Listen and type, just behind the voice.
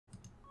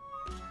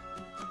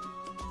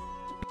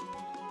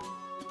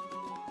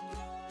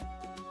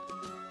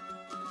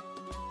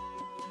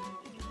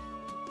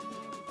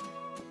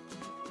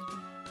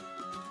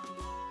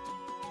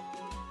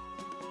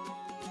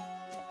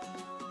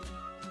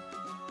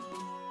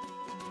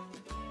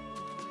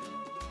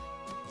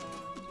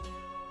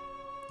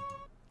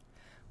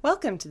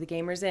Welcome to the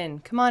Gamers Inn.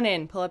 Come on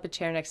in, pull up a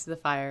chair next to the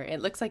fire.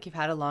 It looks like you've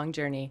had a long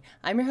journey.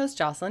 I'm your host,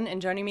 Jocelyn,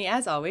 and joining me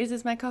as always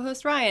is my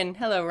co-host, Ryan.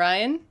 Hello,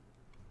 Ryan.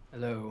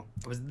 Hello.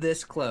 I was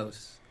this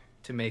close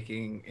to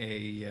making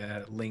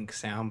a Link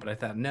sound, but I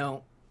thought,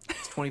 no,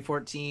 it's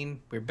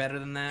 2014. We're better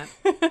than that.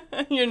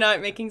 You're not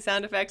making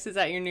sound effects? Is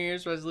that your New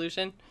Year's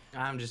resolution?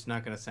 I'm just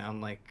not going to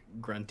sound like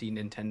grunty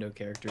Nintendo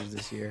characters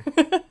this year.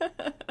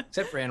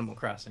 Except for Animal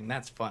Crossing.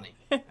 That's funny.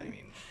 I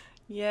mean...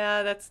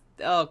 Yeah, that's...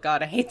 Oh,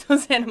 God, I hate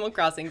those Animal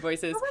Crossing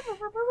voices.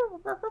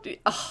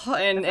 Oh,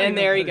 and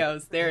there he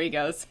goes. There he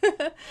goes.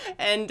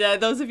 And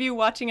those of you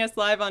watching us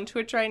live on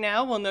Twitch right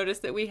now will notice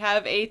that we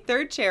have a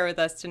third chair with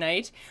us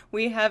tonight.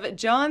 We have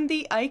John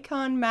the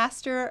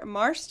Iconmaster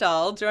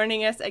Marstall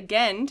joining us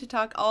again to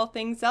talk all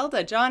things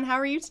Zelda. John, how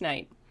are you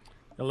tonight?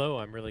 Hello,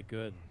 I'm really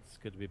good. It's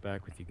good to be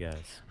back with you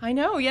guys. I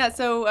know, yeah.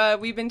 So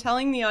we've been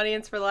telling the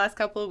audience for the last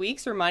couple of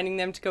weeks, reminding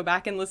them to go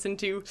back and listen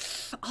to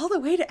all the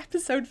way to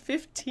episode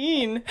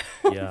 15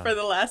 Yeah. for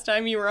the last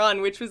time you were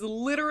on, which was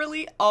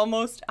literally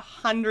almost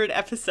 100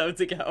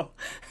 episodes ago.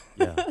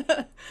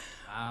 Yeah.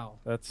 Wow.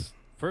 That's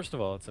first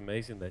of all, it's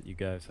amazing that you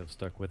guys have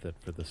stuck with it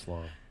for this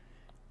long.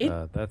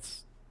 It-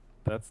 That's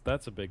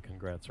a big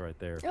congrats right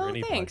there for Oh,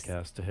 any thanks.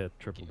 podcast to hit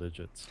triple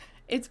digits.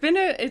 It's been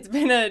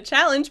a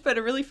challenge, but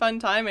a really fun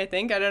time, I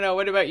think. I don't know.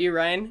 What about you,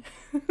 Ryan?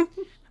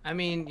 I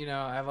mean, you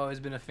know, I've always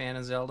been a fan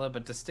of Zelda,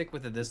 but to stick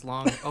with it this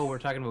long... Oh, we're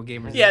talking about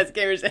Gamers. Yes,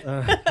 Gamers.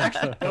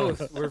 Actually,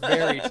 both were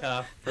very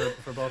tough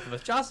for both of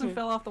us. Jocelyn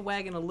fell off the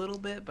wagon a little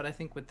bit, but I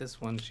think with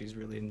this one, she's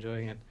really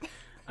enjoying it.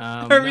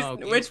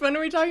 Which one are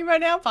we talking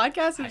about now?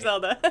 Podcast or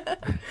Zelda?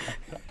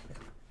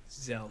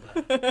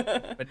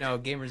 Zelda. But no,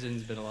 Gamers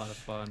Inn's been a lot of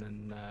fun,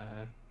 and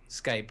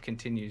Skype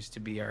continues to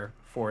be our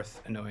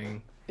fourth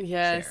annoying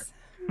Yes. share.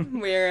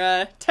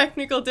 We're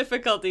technical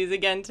difficulties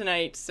again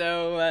tonight.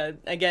 So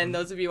again,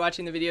 those of you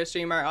watching the video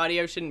stream, our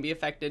audio shouldn't be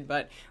affected,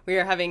 but we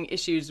are having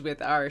issues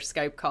with our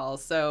Skype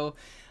calls. So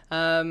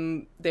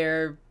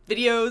their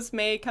videos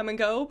may come and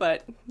go,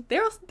 but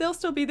they'll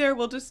still be there.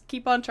 We'll just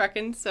keep on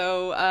trucking.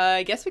 So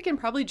I guess we can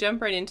probably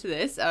jump right into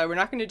this. We're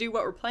not going to do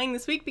what we're playing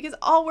this week because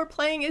all we're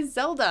playing is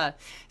Zelda.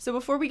 So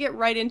before we get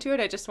right into it,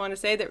 I just want to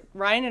say that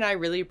Ryan and I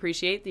really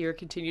appreciate your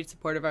continued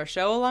support of our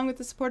show, along with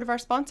the support of our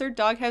sponsor,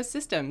 Doghouse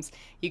Systems.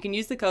 You can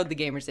use the code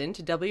TheGamersIn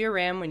to double your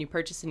RAM when you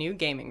purchase a new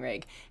gaming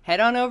rig. Head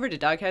on over to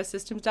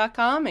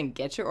doghousesystems.com and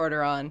get your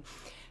order on.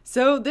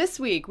 So this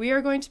week, we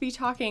are going to be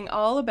talking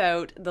all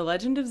about The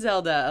Legend of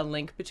Zelda: A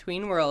Link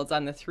Between Worlds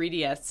on the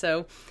 3DS.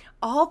 So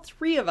all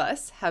three of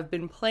us have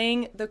been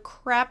playing the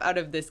crap out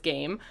of this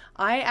game.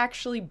 I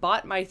actually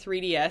bought my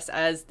 3DS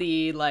as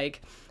the,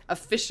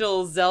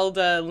 official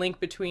Zelda Link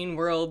Between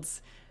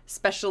Worlds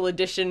special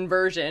edition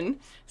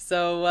version.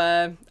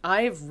 So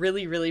I've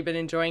really, really been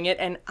enjoying it,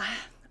 and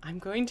I'm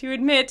going to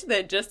admit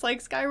that just like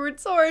Skyward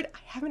Sword, I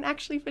haven't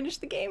actually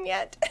finished the game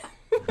yet.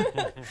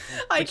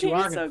 I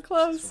came so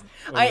close.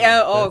 I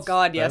am. Oh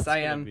God, yes, I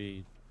am. That's gonna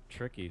be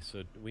tricky,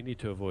 so we need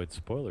to avoid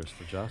spoilers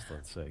for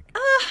Jocelyn's sake.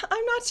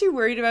 I'm not too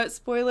worried about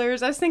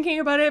spoilers. I was thinking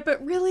about it,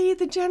 but really,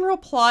 the general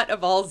plot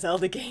of all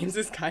Zelda games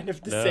is kind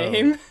of the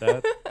same.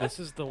 This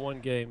is the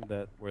one game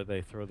where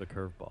they throw the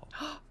curveball.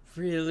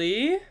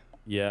 Really?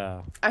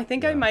 Yeah. I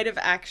think I might have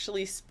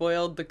actually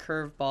spoiled the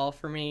curveball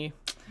for me.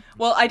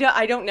 Well, I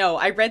don't know.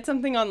 I read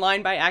something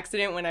online by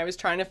accident when I was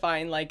trying to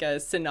find like a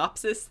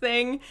synopsis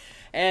thing.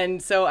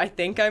 And so I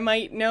think I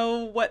might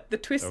know what the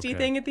twisty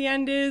thing at the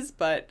end is,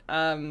 but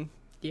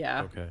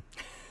yeah. Okay.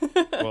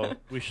 Well,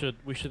 we should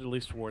at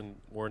least warn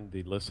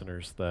the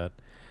listeners that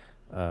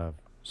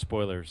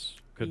spoilers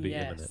could be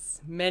imminent.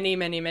 Yes.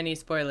 Many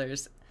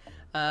spoilers.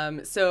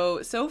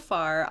 So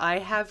far I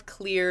have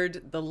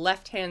cleared the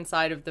left-hand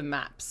side of the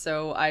map.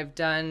 So I've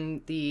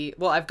done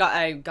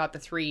I got the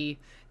three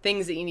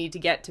things that you need to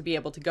get to be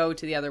able to go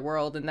to the other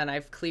world, and then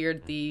I've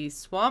cleared the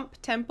swamp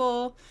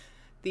temple,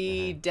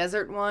 the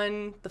desert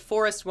one, the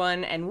forest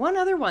one, and one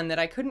other one that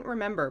I couldn't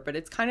remember, but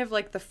it's kind of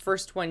like the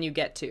first one you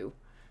get to.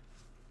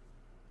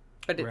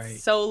 But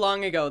it's so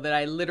long ago that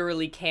I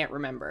literally can't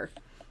remember.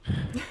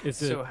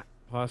 Is it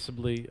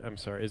possibly, I'm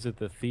sorry, is it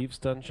the Thieves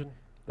Dungeon?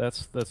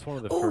 That's one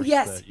of the first. Oh,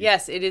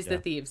 yes, it is the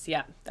Thieves.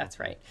 Yeah, that's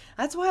right.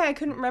 That's why I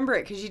couldn't remember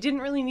it, because you didn't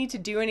really need to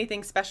do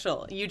anything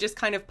special. You just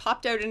kind of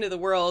popped out into the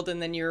world,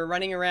 and then you're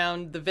running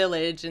around the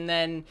village, and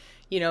then,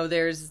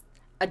 there's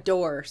a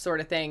door sort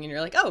of thing, and you're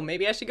like, oh,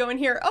 maybe I should go in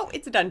here. Oh,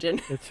 it's a dungeon.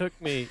 It took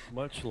me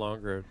much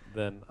longer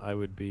than I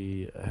would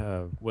be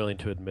willing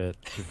to admit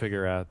to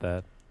figure out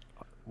that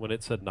when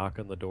it said knock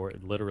on the door,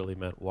 it literally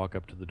meant walk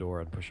up to the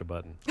door and push a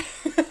button.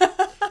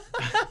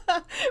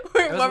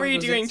 What were you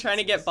doing, trying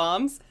to get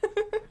bombs?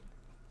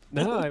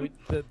 No, I mean,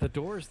 the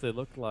doors, they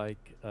look like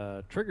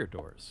trigger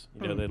doors.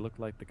 They look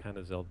like the kind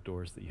of Zelda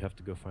doors that you have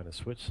to go find a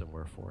switch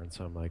somewhere for. And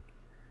so I'm like,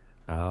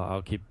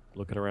 I'll keep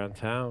looking around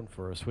town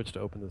for a switch to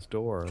open this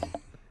door.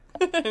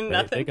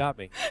 And they got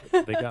me.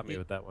 They got me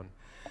with that one.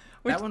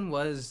 That one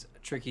was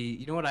tricky.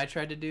 You know what I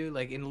tried to do?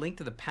 Like in Link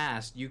to the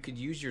Past, you could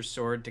use your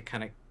sword to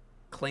kind of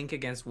clink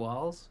against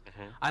walls.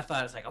 I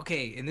thought it's like,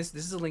 okay, and this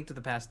is a Link to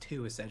the Past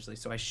 2 essentially,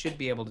 so I should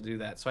be able to do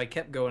that. So I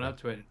kept going up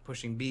to it,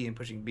 pushing B, and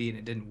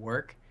it didn't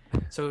work.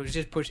 So it was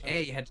just push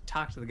A. You had to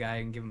talk to the guy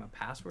and give him a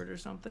password or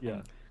something.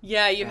 Yeah.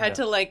 Yeah, you had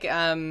to like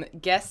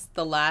guess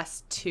the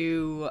last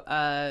two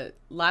lines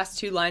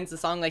of the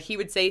song. Like he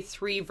would say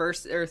three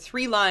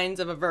lines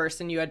of a verse,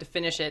 and you had to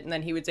finish it, and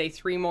then he would say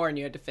three more, and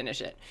you had to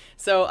finish it.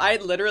 So I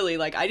literally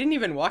I didn't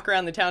even walk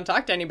around the town,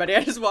 talk to anybody.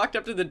 I just walked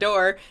up to the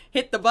door,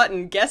 hit the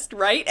button, guessed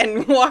right,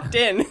 and walked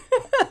in.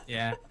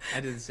 Yeah, I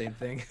did the same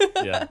thing.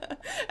 Yeah.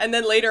 And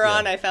then later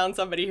on, I found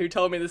somebody who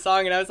told me the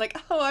song, and I was like,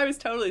 oh, I was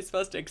totally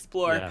supposed to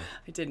explore. Yeah.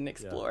 I didn't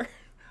explore.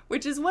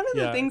 Which is one of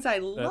the things I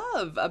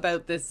love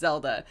about this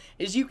Zelda,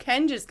 is you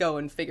can just go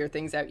and figure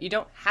things out. You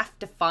don't have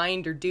to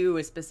find or do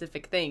a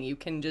specific thing. You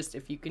can just,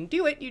 if you can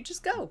do it, you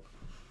just go.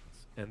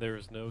 And there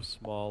is no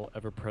small,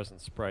 ever-present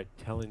sprite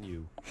telling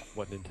you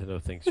what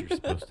Nintendo thinks you're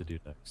supposed to do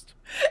next.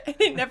 And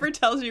it never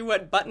tells you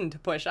what button to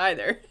push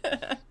either.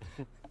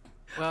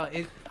 Well,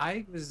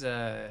 I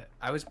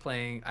was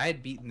playing. I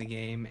had beaten the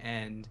game,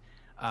 and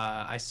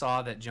I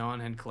saw that John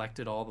had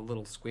collected all the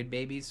little squid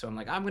babies. So I'm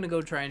like, I'm gonna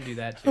go try and do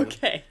that too.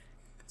 Okay.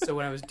 So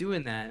when I was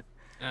doing that,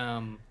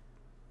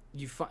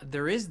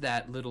 there is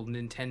that little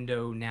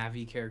Nintendo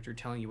Navi character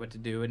telling you what to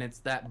do, and it's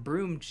that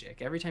broom chick.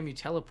 Every time you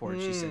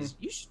teleport, she says,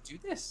 you should do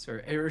this,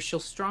 or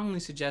she'll strongly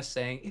suggest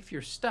saying, if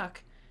you're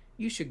stuck,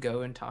 you should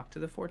go and talk to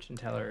the fortune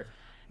teller.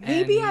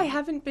 Maybe I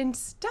haven't been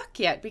stuck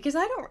yet, because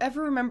I don't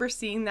ever remember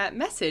seeing that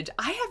message.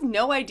 I have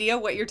no idea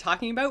what you're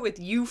talking about with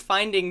you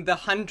finding the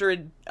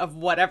 100 of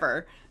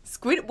whatever.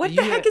 Squid? What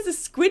the heck is a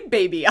squid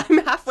baby?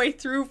 I'm halfway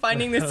through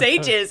finding the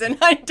sages, and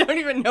I don't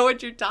even know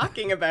what you're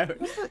talking about.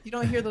 You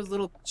don't hear those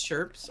little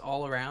chirps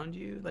all around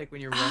you, like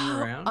when you're running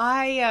around?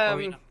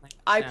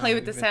 I play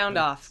with the sound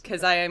off,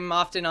 because I am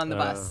often on the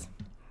bus.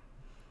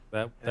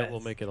 That will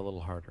make it a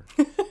little harder.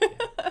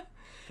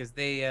 Because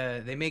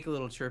they make a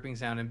little chirping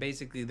sound, and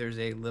basically there's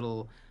a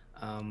little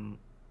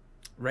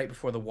right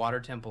before the water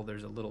temple,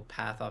 there's a little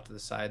path off to the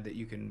side that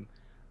you can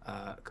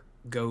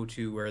go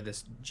to where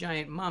this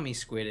giant mommy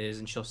squid is,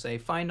 and she'll say,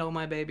 find all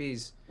my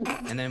babies.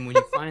 And then when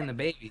you find the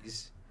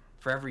babies,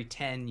 for every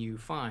 10 you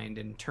find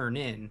and turn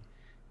in,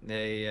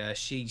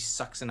 she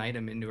sucks an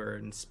item into her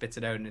and spits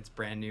it out, and it's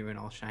brand new and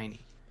all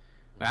shiny.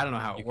 But I don't know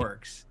how it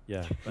works.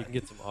 Yeah, you can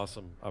get some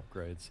awesome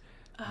upgrades.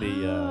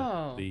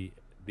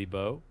 The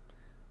bow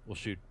will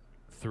shoot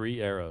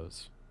 3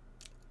 arrows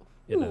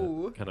in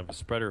a kind of a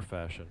spreader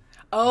fashion.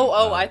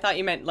 I thought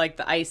you meant like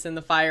the ice and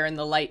the fire and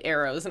the light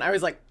arrows, and I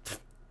was like,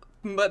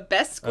 but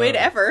best squid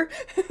ever.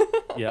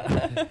 Yeah.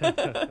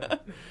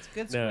 It's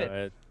good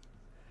squid.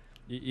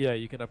 Yeah,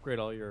 you can upgrade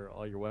all your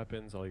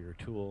weapons, all your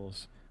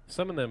tools.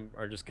 Some of them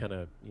are just kind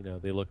of,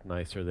 they look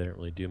nicer, they don't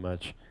really do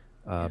much.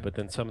 But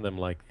then some of them,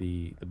 like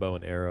the bow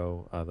and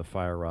arrow, the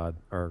fire rod,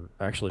 are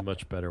actually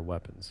much better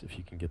weapons if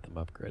you can get them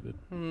upgraded.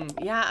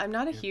 Yeah, I'm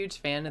not a huge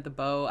fan of the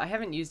bow. I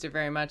haven't used it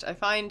very much. I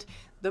find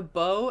the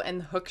bow and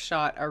the hook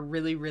shot are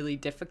really, really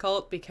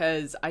difficult,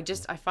 because I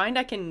find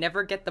I can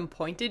never get them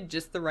pointed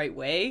just the right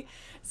way.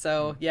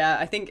 So yeah,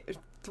 I think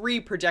 3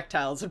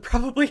 projectiles would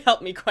probably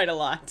help me quite a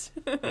lot.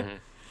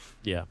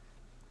 Yeah.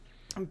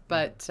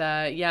 But so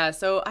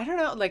I don't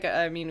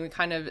know, we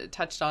kind of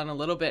touched on a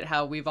little bit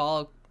how we've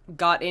all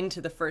got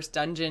into the first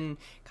dungeon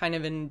kind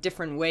of in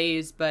different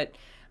ways, but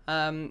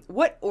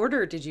what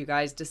order did you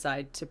guys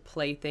decide to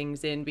play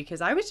things in?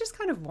 Because I was just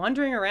kind of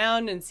wandering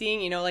around and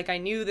seeing, I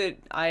knew that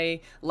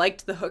I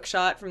liked the hook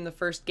shot from the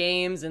first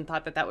games and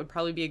thought that would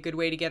probably be a good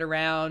way to get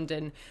around,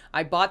 and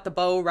I bought the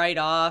bow right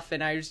off,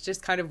 and I was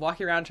just kind of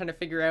walking around trying to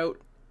figure out,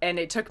 and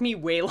it took me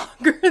way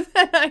longer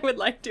than I would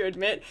like to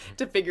admit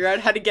to figure out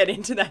how to get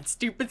into that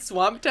stupid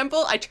swamp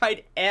temple. I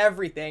tried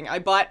everything. I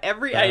bought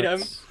every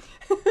item.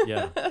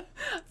 Yeah.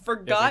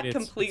 Forgot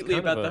completely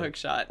about the hook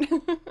shot.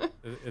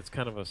 It's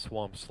kind of a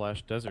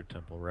swamp/desert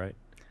temple, right?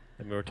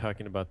 And we were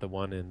talking about the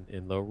one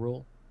in Low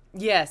Rule.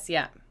 Yes,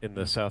 yeah. In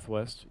the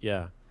southwest,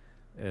 yeah.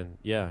 And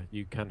yeah,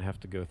 you kind of have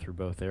to go through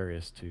both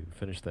areas to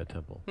finish that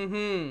temple,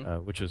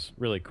 which is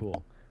really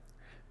cool.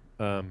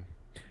 That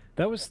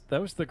was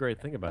the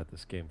great thing about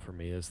this game for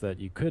me, is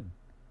that you could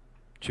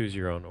choose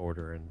your own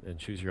order and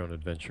choose your own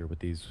adventure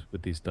with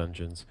these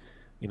dungeons.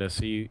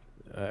 So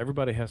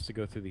everybody has to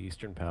go through the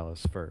Eastern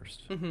Palace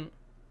first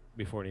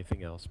before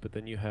anything else. But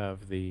then you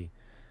have the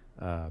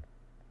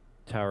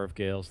Tower of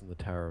Gales and the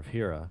Tower of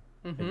Hera,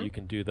 and you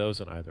can do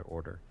those in either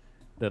order.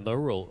 Then Low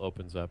Rule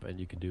opens up, and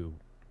you can do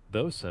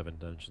those 7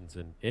 dungeons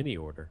in any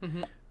order.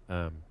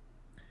 I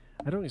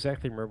don't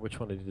exactly remember which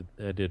one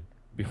I did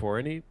before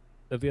any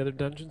of the other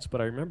dungeons, but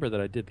I remember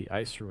that I did the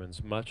Ice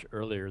Ruins much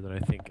earlier than I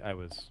think I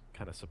was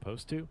kind of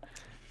supposed to.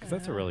 Because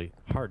that's a really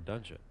hard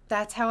dungeon.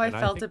 That's how I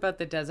felt about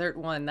the desert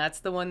one. That's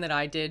the one that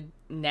I did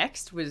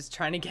next, was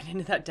trying to get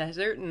into that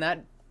desert, and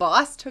that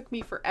boss took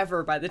me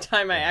forever by the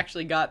time I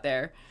actually got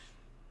there.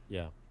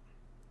 Yeah.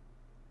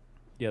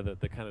 Yeah,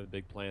 the kind of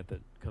big plant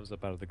that comes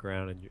up out of the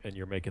ground, and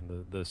you're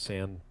making the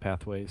sand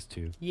pathways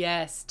to...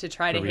 Yes, to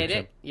try to hit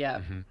it. Yeah.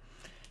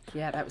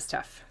 Yeah, that was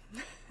tough.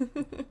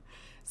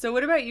 So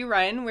what about you,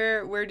 Ryan?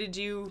 Where did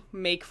you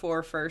make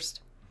for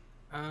first?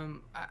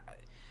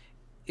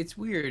 It's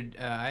weird.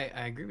 I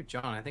agree with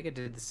John. I think I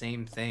did the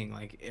same thing.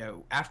 Like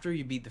after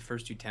you beat the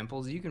first two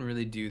temples, you can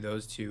really do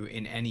those two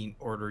in any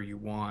order you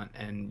want,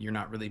 and you're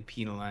not really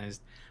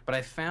penalized. But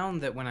I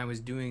found that when I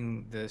was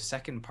doing the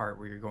second part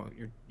where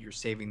you're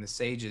saving the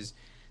sages,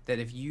 that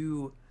if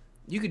you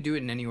could do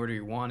it in any order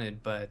you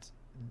wanted, but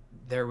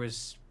there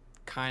was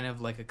kind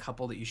of like a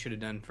couple that you should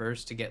have done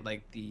first to get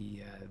like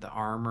the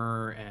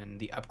armor and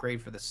the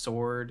upgrade for the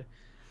sword.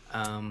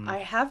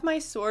 I have my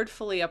sword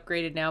fully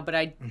upgraded now, but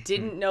I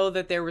didn't know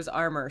that there was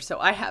armor. So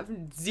I have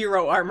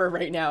 0 armor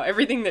right now.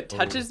 Everything that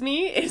touches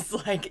me is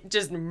like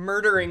just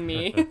murdering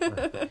me.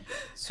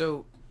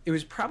 So it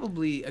was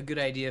probably a good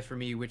idea for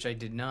me, which I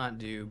did not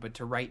do, but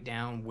to write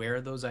down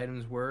where those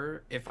items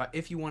were.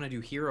 If you want to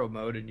do hero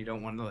mode and you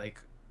don't want to like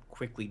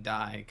quickly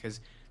die, because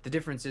the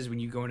difference is when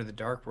you go into the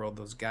dark world,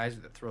 those guys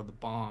that throw the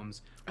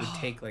bombs would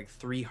take like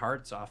 3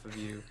 hearts off of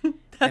you.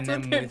 That's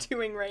what they're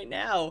doing right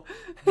now.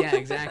 Yeah,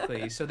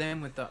 exactly. So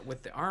then with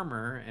the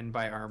armor, and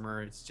by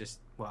armor it's just,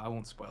 well, I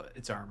won't spoil it.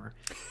 It's armor,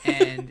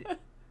 and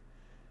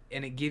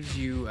it gives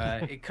you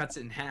it cuts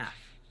it in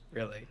half,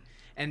 really,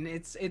 and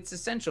it's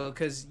essential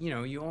because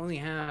you only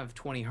have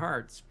 20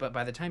 hearts, but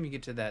by the time you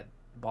get to that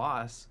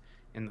boss,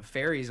 and the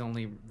fairies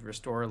only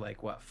restore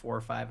like what 4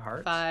 or 5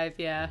 hearts. 5,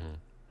 yeah. Mm-hmm.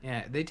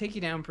 Yeah, they take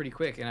you down pretty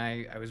quick, and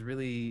I was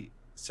really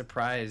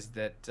surprised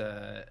that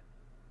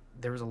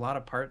there was a lot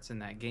of parts in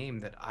that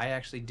game that I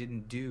actually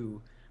didn't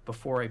do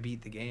before I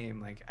beat the game.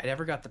 Like, I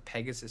never got the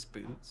Pegasus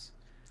boots,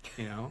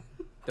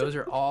 those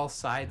are all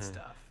side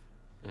stuff.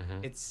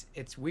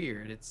 It's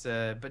weird.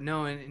 But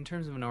no, in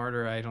terms of an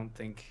order, I don't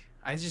think.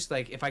 I just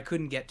like, if I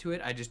couldn't get to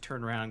it, I just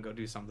turn around and go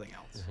do something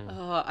else.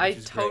 Oh, I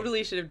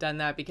totally should have done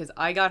that because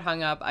I got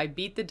hung up. I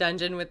beat the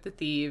dungeon with the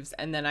thieves,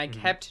 and then I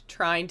kept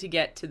trying to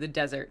get to the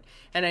desert.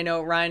 And I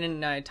know Ryan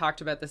and I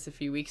talked about this a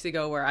few weeks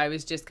ago where I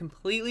was just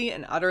completely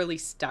and utterly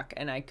stuck,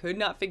 and I could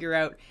not figure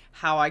out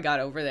how I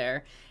got over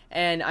there.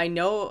 And I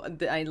know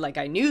that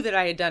I knew that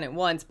I had done it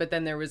once, but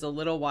then there was a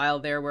little while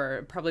there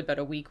where probably about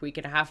a week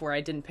and a half where I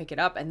didn't pick it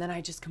up. And then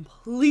I just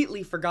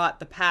completely forgot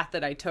the path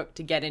that I took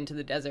to get into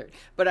the desert.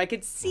 But I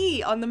could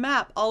see on the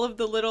map all of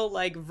the little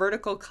like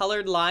vertical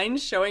colored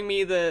lines showing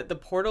me the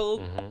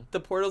portal, the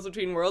portals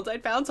between worlds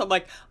I'd found. So I'm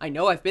like, I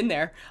know I've been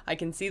there. I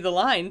can see the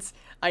lines.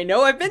 I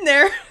know I've been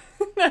there.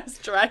 I was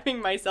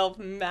driving myself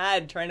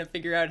mad trying to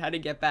figure out how to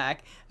get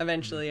back.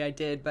 Eventually I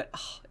did, but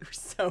it was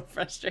so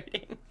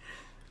frustrating.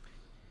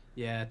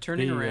 Yeah,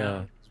 turning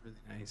around is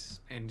really nice,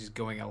 and just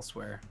going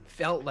elsewhere.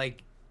 Felt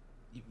like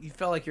you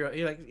felt like you're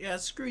like, yeah,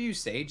 screw you,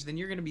 Sage. Then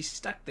you're gonna be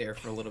stuck there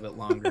for a little bit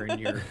longer in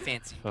your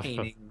fancy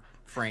painting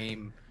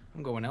frame.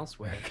 I'm going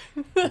elsewhere.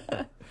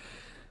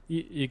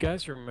 You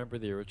guys remember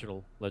the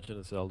original Legend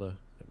of Zelda?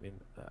 I mean,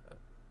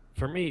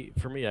 for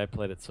me, I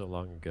played it so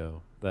long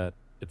ago that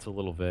it's a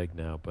little vague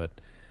now. But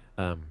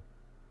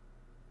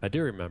I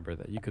do remember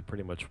that you could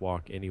pretty much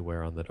walk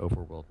anywhere on that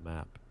overworld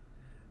map.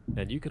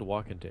 And you could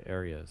walk into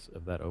areas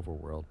of that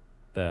overworld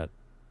that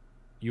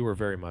you were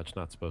very much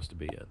not supposed to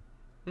be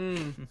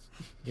in.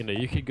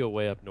 You could go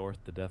way up north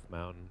to Death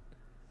Mountain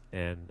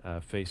and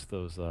face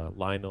those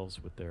Lionels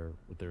with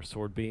their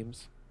sword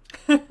beams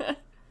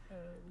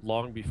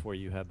long before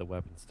you had the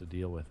weapons to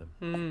deal with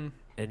them.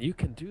 And you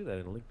can do that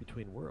in Link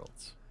Between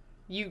Worlds.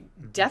 You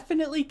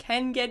definitely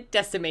can get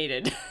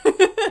decimated.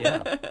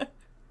 Yeah.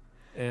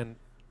 And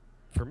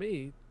for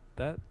me,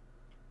 that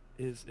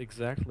is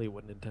exactly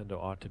what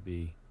Nintendo ought to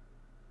be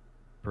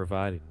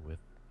providing with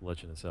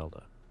Legend of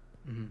Zelda.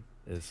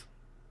 Is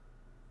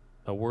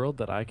a world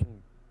that I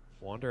can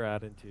wander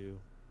out into,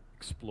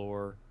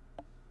 explore,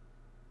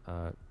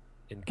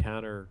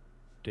 encounter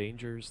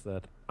dangers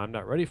that I'm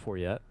not ready for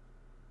yet,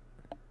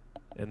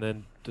 and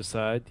then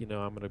decide, I'm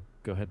going to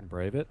go ahead and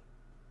brave it,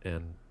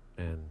 and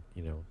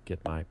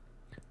get my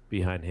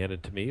behind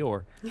handed to me,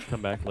 or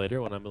come back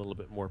later when I'm a little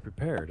bit more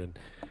prepared.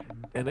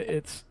 And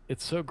it's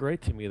so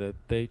great to me that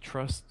they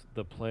trust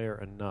the player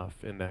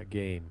enough in that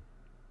game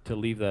to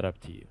leave that up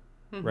to you,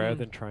 rather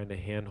than trying to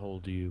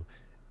handhold you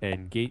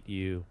and gate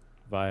you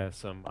via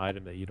some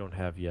item that you don't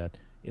have yet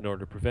in order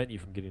to prevent you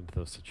from getting into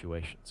those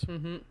situations.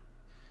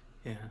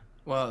 Yeah.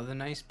 Well, the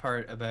nice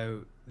part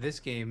about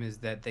this game is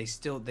that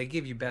they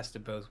give you best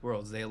of both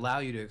worlds. They allow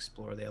you to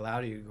explore. They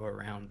allow you to go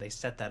around. They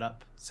set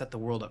the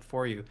world up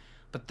for you.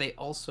 But they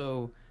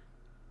also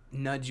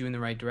nudge you in the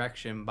right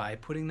direction by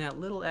putting that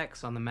little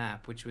X on the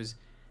map, which was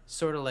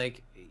sort of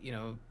like,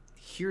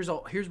 here's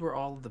where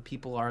all of the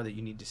people are that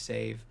you need to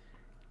save.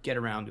 Get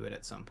around to it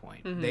at some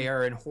point. They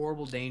are in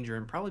horrible danger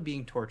and probably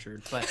being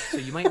tortured, so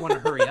you might want to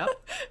hurry up.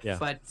 Yeah.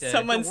 But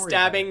someone's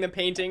stabbing the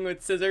painting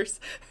with scissors.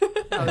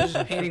 No, they're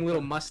just painting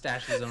little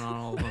mustaches on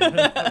all of them,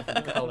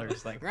 different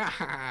colors, like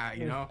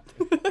giving them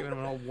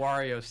an old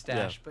Wario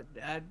stash. Yeah.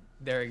 But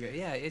there you go.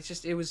 Yeah,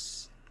 it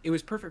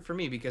was perfect for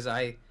me because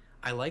I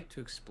like to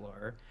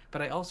explore,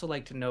 but I also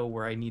like to know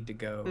where I need to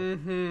go.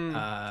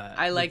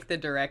 I like the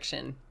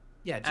direction.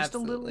 Yeah, just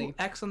absolutely. A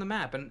little X on the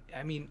map. And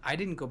I mean, I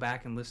didn't go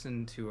back and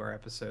listen to our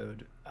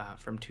episode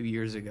from 2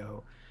 years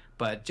ago,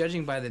 But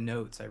judging by the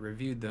notes, I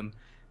reviewed them.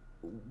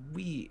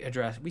 We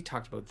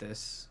talked about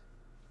this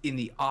in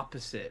the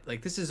opposite.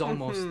 Like, this is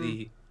almost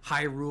the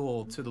high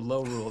rule to the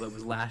low rule that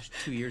was last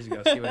 2 years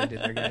ago. See what I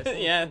did there, guys?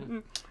 Yeah,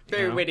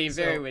 very witty,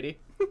 very witty.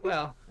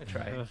 Well, I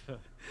try.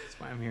 That's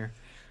why I'm here.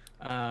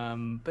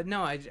 But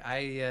no,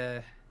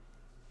 I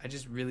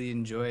just really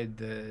enjoyed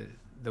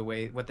the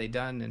way what they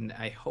done, and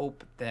I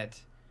hope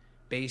that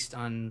based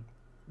on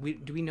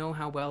do we know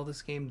how well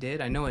this game did?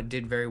 I know it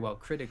did very well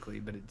critically,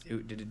 but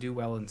did it do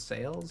well in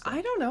sales?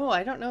 I don't know.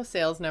 I don't know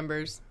sales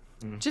numbers.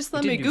 Just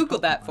let It me did do Google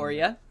that Pokemon. for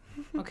you.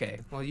 Okay,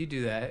 well, you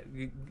do that.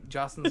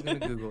 Jocelyn's gonna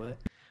Google it.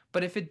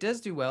 But if it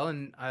does do well,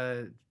 and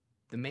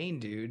the main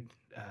dude,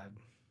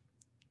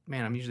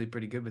 man, I'm usually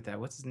pretty good with that.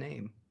 What's his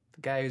name?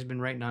 The guy who's been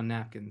writing on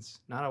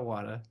napkins, not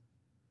Awada.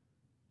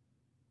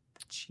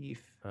 The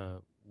chief.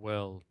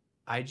 Well,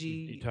 IG.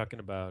 you talking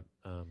about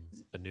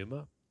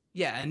Enuma?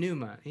 Yeah,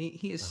 Enuma.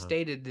 He has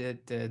stated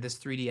that this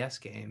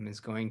 3DS game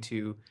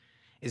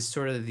is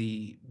sort of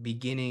the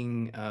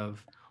beginning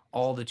of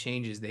all the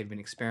changes they've been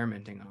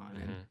experimenting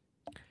on. And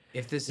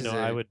if this is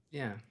I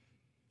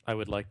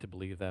would like to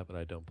believe that, but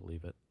I don't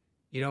believe it.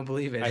 You don't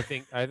believe it? I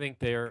think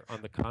they're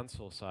on the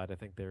console side. I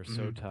think they're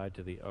so tied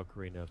to the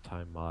Ocarina of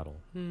Time model,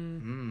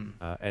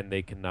 and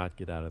they cannot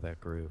get out of that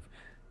groove.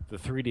 The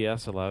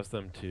 3DS allows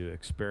them to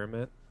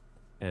experiment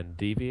and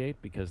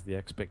deviate because the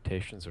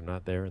expectations are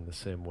not there in the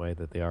same way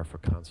that they are for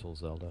console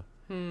Zelda.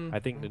 I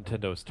think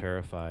Nintendo's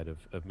terrified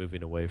of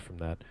moving away from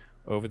that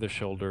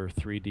over-the-shoulder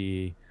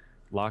 3D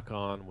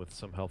lock-on with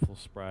some helpful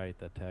sprite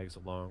that tags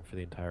along for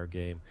the entire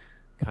game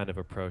kind of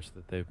approach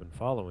that they've been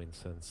following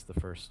since the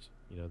first,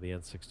 the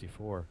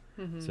N64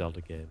 Zelda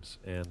games.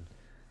 And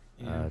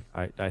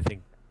I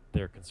think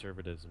their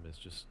conservatism is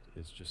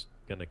just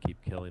gonna keep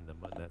killing them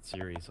on that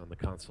series on the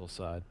console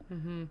side.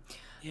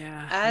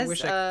 Yeah, I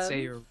wish I could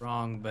say you're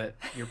wrong, but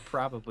you're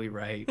probably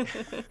right.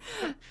 But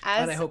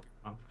I hope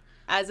you're wrong.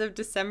 As of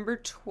December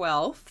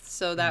 12th,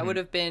 so that would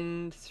have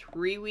been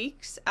 3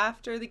 weeks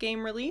after the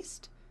game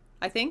released,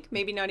 I think.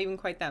 Maybe not even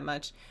quite that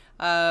much.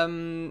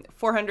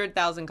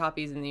 400,000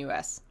 copies in the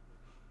US.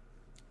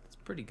 That's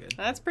pretty good.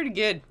 That's pretty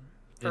good.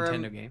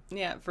 Nintendo game.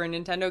 Yeah, for a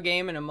Nintendo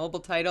game and a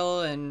mobile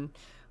title and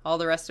all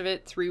the rest of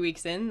it, 3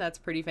 weeks in, that's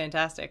pretty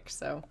fantastic.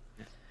 So,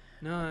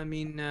 no, I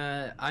mean,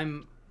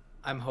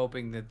 I'm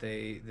hoping that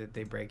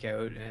they break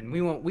out, and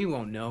we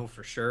won't know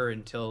for sure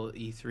until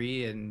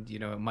E3, and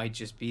it might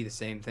just be the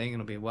same thing.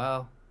 It'll be,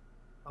 well,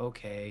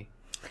 okay.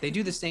 They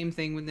do the same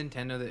thing with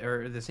Nintendo,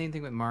 or the same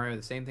thing with Mario,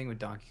 the same thing with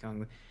Donkey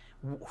Kong.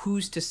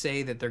 Who's to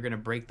say that they're going to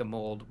break the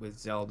mold with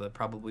Zelda,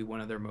 probably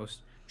one of their most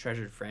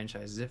treasured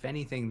franchises? If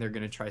anything, they're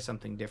going to try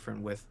something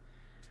different with,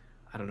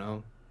 I don't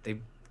know, they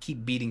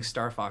keep beating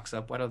Star Fox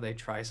up. Why don't they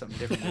try something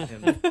different with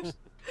him?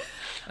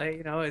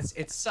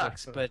 It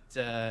sucks, but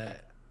I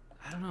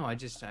don't know.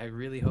 I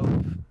really hope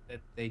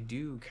that they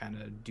do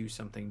kind of do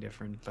something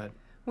different. But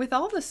with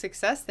all the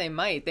success they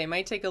might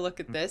take a look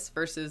at this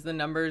versus the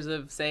numbers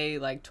of, say,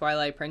 like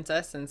Twilight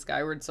Princess and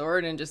Skyward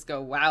Sword and just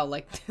go, wow,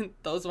 like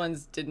those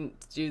ones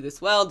didn't do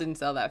this well, didn't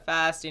sell that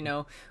fast.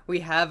 We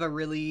have a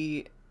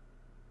really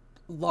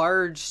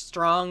large,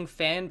 strong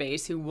fan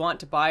base who want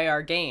to buy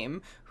our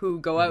game, who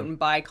go out and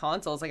buy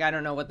consoles. Like, I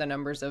don't know what the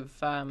numbers of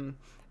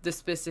the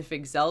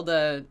specific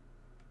Zelda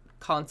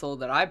console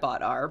that I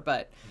bought are,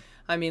 but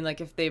I mean,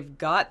 like, if they've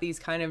got these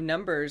kind of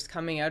numbers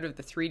coming out of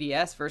the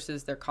 3DS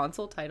versus their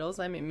console titles,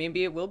 I mean,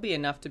 maybe it will be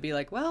enough to be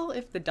like, well,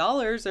 if the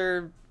dollars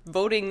are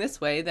voting this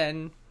way,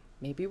 then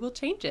maybe we'll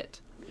change it.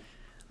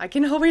 I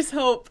can always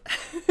hope.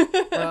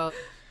 Well,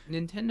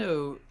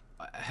 Nintendo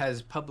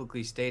has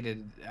publicly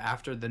stated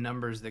after the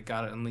numbers that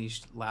got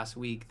unleashed last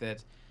week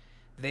that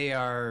they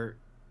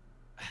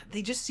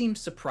just seem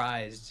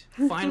surprised.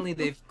 Finally,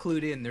 they've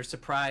clued in. They're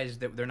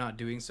surprised that they're not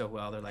doing so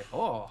well. They're like,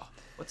 oh,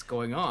 what's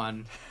going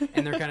on?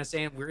 And they're kind of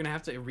saying, we're going to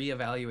have to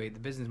reevaluate the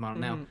business model.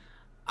 Now,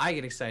 I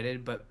get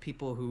excited, but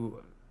people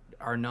who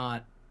are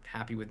not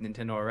happy with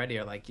Nintendo already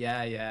are like,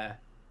 yeah,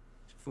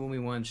 fool me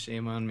once,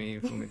 shame on me,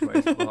 fool me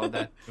twice, all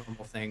that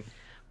normal thing.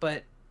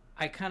 But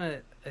I kind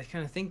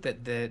of think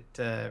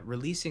that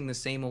releasing the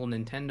same old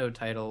Nintendo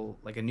title,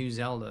 like a new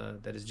Zelda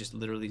that is just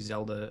literally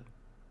Zelda,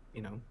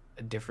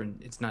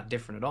 it's not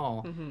different at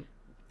all.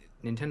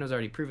 Nintendo's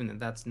already proven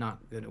that that's not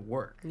going to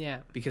work.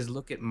 Yeah. Because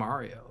look at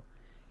Mario.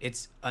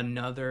 It's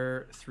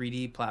another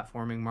 3D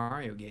platforming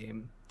Mario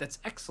game that's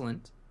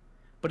excellent,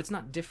 but it's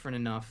not different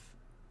enough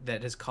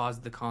that has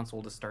caused the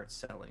console to start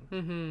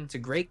selling. It's a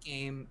great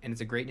game, and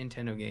it's a great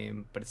Nintendo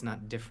game, but it's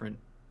not different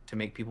to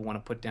make people want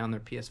to put down their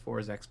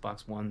PS4s,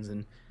 Xbox Ones,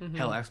 and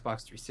hell,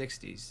 Xbox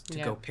 360s to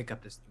go pick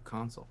up this new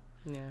console.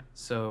 Yeah.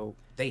 So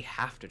they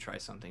have to try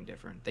something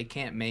different. They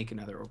can't make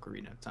another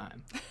Ocarina of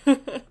Time.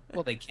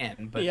 Well, they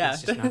can, but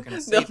it's just not going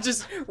to save They'll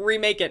just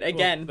remake it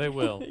again. Well, they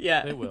will.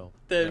 Yeah. They will.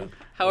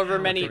 However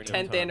many Ocarina of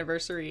 10th Time,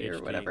 anniversary or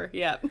HD. whatever.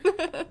 Yeah.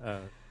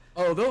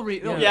 they'll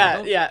make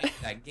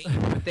that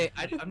game. But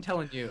I'm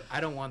telling you,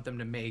 I don't want them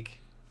to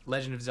make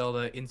Legend of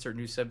Zelda insert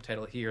new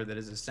subtitle here that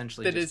is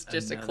essentially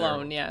just a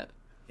clone. Yeah.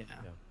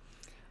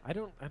 I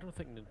don't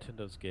think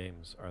Nintendo's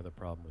games are the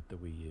problem with the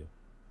Wii U.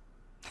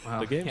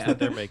 Well, The games yeah. that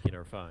they're making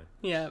are fine.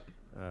 Yeah.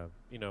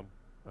 You know,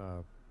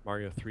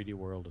 Mario 3D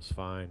World is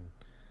fine.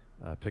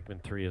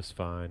 Pikmin 3 is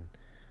fine.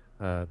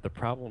 The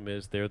problem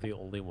is they're the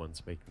only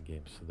ones making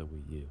games for the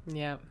Wii U.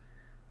 Yeah.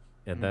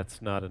 And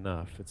that's not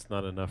enough. It's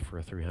not enough for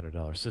a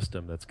 $300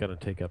 system that's going to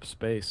take up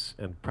space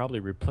and probably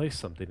replace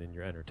something in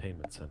your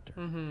entertainment center.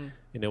 Mm-hmm.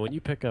 You know, when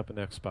you pick up an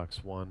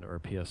Xbox One or a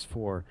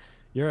PS4,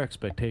 your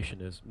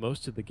expectation is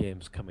most of the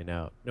games coming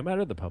out, no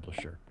matter the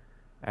publisher,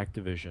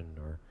 Activision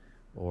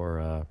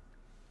or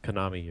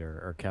Konami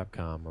or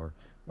Capcom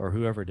or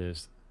whoever it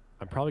is,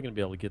 I'm probably going to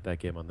be able to get that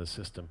game on this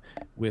system.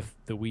 With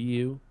the Wii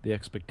U, the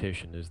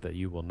expectation is that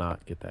you will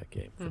not get that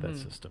game for that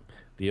system.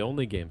 The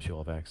only games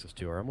you'll have access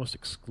to are almost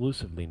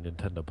exclusively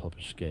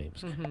Nintendo-published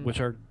games, which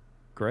are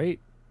great.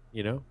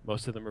 You know,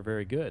 most of them are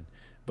very good.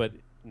 But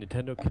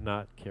Nintendo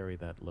cannot carry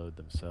that load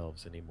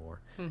themselves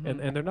anymore. And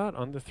they're not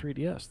on the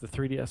 3DS. The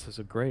 3DS is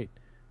a great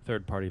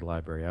third-party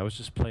library. I was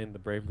just playing the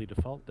Bravely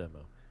Default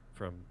demo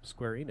from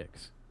Square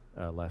Enix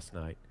last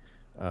night.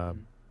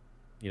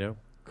 You know,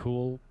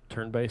 cool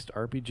turn-based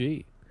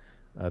RPG,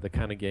 the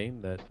kind of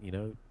game that, you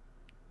know,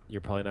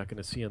 you're probably not going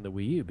to see on the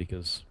Wii U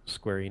because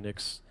Square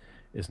Enix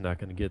is not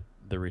going to get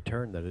the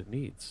return that it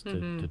needs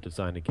to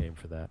design a game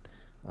for that.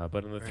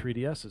 But on the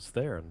 3DS, it's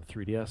there. And the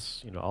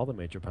 3DS, you know, all the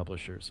major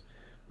publishers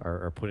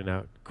are putting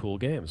out cool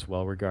games,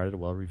 well-regarded,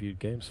 well-reviewed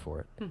games for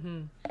it.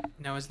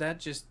 Now, is that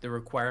just the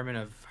requirement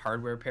of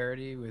hardware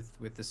parity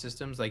with the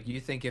systems? Like, you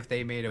think if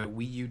they made a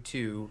Wii U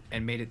 2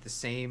 and made it the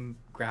same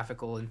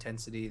graphical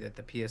intensity that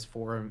the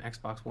PS4 and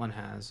Xbox One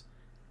has,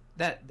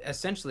 that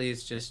essentially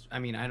is just, I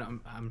mean, I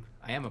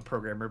am a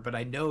programmer, but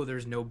I know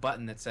there's no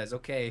button that says,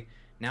 okay,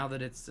 now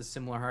that it's the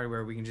similar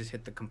hardware, we can just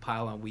hit the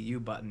compile on Wii U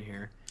button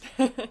here.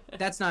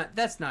 That's not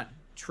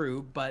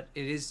true, but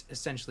it is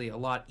essentially a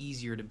lot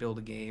easier to build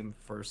a game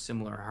for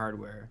similar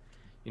hardware.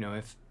 You know,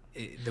 if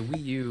the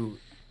Wii U,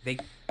 they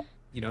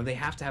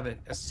have to have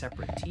a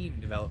separate team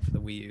developed for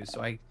the Wii U.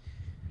 So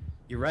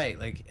you're right.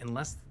 Like,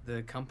 unless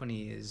the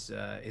company is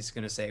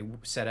going to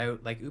set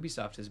out, like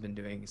Ubisoft has been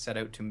doing, set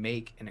out to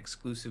make an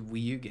exclusive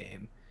Wii U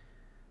game,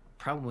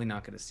 probably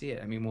not going to see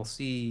it. I mean, we'll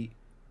see.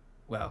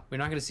 Well, we're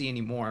not going to see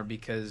any more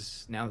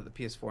because now that the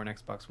PS4 and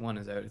Xbox One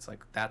is out, it's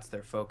like that's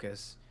their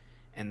focus,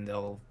 and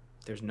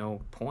there's no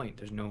point.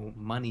 There's no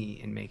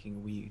money in making a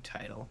Wii U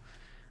title.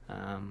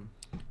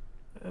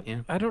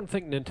 Yeah. I don't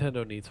think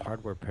Nintendo needs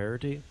hardware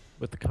parity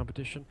with the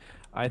competition.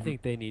 I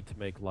think they need to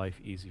make life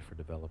easy for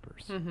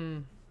developers,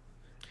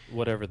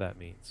 whatever that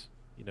means.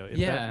 You know, if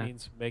that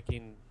means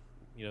making,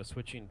 you know,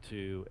 switching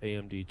to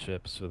AMD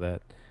chips so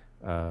that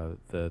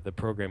the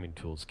programming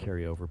tools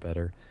carry over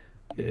better,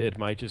 it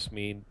might just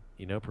mean,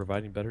 you know,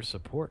 providing better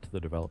support to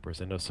the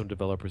developers. I know some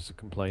developers have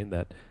complained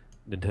that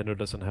Nintendo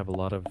doesn't have a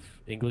lot of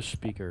English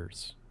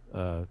speakers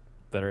that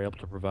are able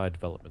to provide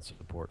development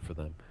support for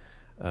them.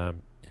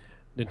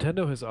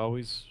 Nintendo has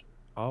always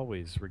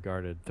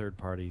regarded third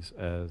parties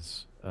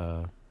as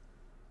a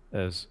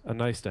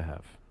nice to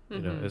have, you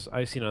know, as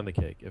icing on the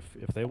cake.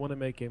 If they want to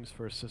make games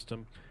for a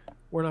system,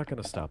 we're not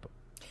going to stop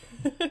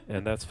them,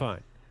 and that's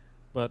fine.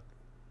 But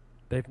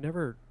they've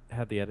never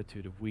had the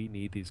attitude of we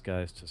need these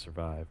guys to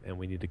survive, and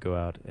we need to go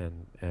out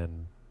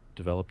and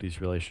develop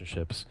these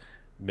relationships,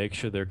 make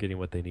sure they're getting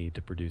what they need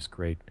to produce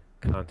great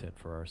content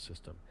for our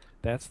system.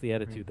 That's the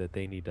attitude that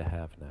they need to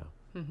have now.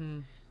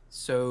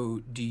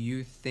 So do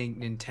you think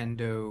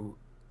Nintendo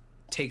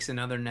takes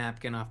another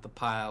napkin off the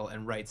pile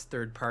and writes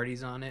third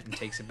parties on it and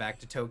takes it back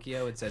to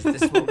Tokyo and says,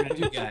 this is what we're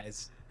going to do,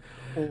 guys?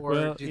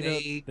 Or do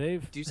they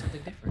do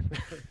something different?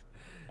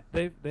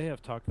 They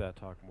have talked that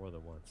talk more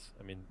than once.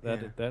 I mean,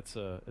 it's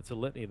a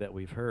litany that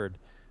we've heard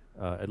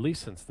at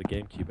least since the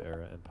GameCube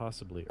era and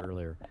possibly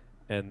earlier,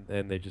 and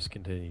they just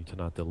continue to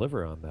not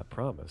deliver on that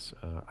promise.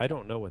 I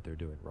don't know what they're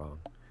doing wrong.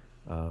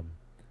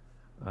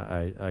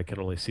 I can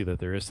only see that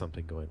there is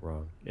something going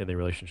wrong in the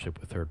relationship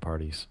with third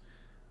parties.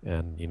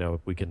 And, you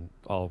know, we can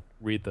all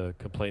read the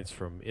complaints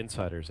from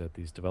insiders at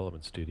these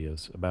development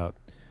studios about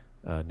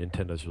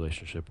Nintendo's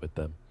relationship with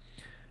them.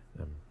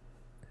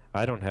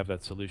 I don't have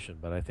that solution,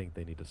 but I think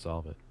they need to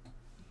solve it.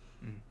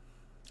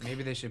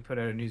 Maybe they should put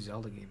out a new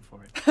Zelda game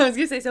for it. I was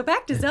going to say, so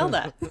back to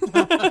Zelda.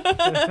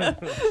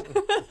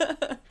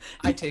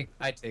 I take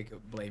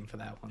blame for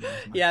that one.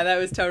 Yeah, that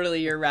was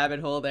totally your rabbit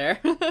hole there.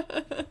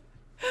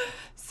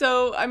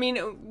 So, I mean,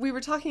 we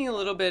were talking a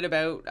little bit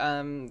about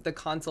the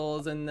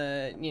consoles and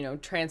the, you know,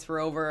 transfer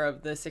over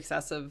of the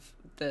success of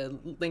the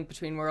Link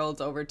Between Worlds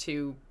over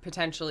to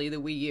potentially the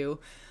Wii U.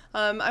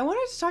 I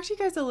wanted to talk to you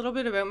guys a little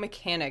bit about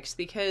mechanics,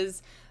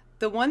 because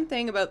the one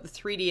thing about the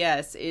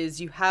 3DS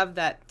is you have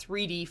that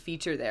 3D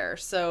feature there.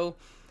 So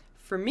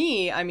for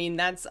me, I mean,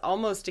 that's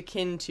almost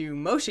akin to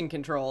motion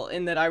control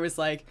in that I was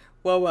like,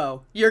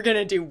 whoa, you're going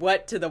to do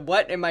what to the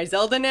what in my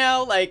Zelda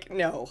now? Like,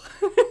 no.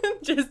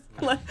 Just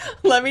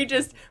let me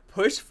just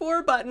push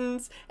 4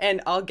 buttons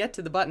and I'll get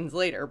to the buttons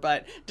later,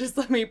 but just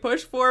let me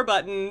push 4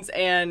 buttons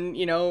and,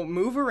 you know,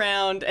 move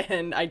around,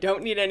 and I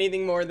don't need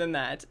anything more than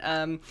that.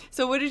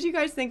 So what did you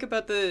guys think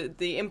about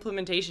the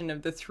implementation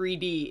of the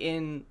 3D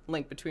in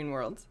Link Between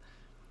Worlds?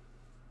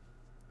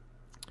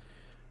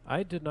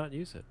 I did not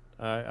use it.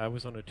 I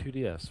was on a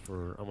 2DS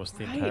for almost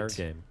the entire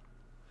game.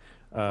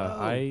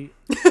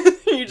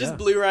 You just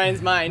blew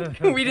Ryan's mind.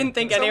 We didn't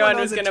think anyone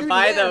was going to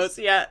buy those.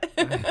 Yeah.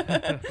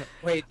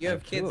 Wait, you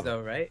have kids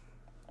though, right?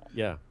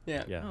 Yeah.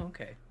 Oh,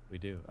 okay. We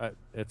do.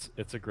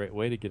 It's a great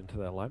way to get into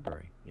that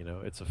library. You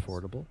know, it's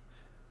affordable.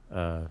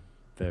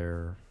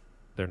 They're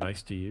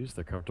nice to use.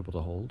 They're comfortable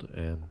to hold,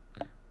 and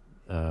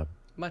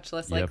much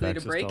less you have likely to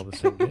access break. all the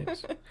same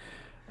games.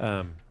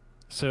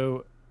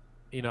 So,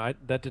 you know,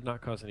 that did not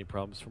cause any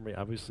problems for me.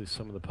 Obviously,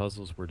 some of the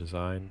puzzles were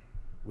designed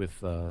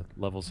with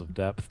levels of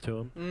depth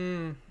to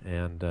them,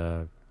 and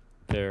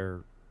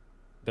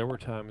there were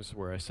times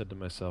where I said to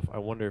myself, I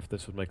wonder if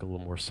this would make a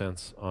little more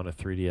sense on a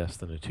 3DS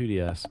than a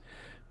 2DS.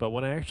 But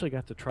when I actually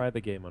got to try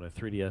the game on a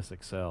 3DS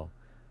XL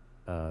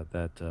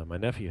that my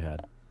nephew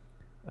had,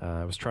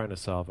 I was trying to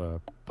solve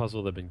a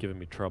puzzle that had been giving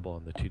me trouble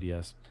on the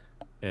 2DS,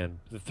 and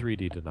the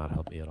 3D did not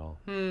help me at all.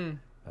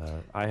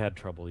 I had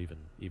trouble even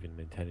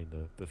maintaining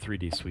the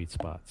 3D sweet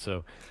spot.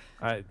 So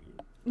I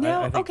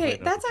think okay, playing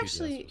on that's the 2DS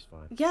actually, was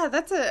fine. yeah,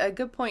 that's a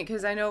good point,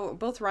 because I know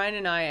both Ryan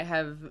and I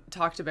have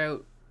talked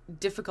about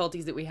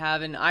difficulties that we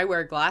have, and I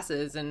wear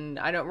glasses, and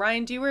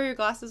Ryan, do you wear your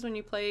glasses when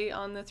you play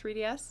on the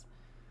 3DS?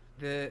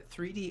 The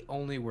 3D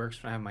only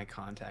works when I have my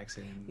contacts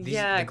in.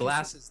 Yeah, the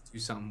glasses do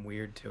something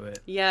weird to it.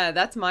 Yeah,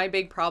 that's my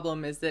big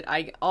problem, is that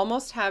I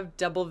almost have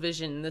double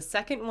vision. The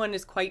second one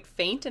is quite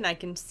faint, and I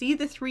can see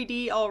the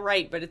 3D all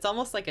right, but it's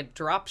almost like a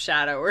drop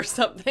shadow or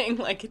something.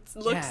 Like, it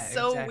looks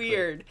so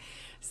weird.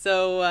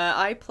 So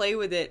I play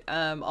with it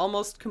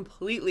almost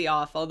completely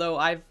off, although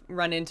I've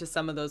run into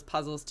some of those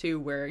puzzles too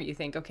where you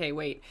think, okay,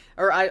 wait,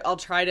 or I'll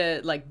try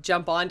to like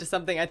jump onto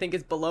something I think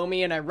is below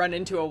me and I run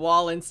into a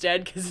wall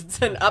instead because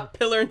it's an up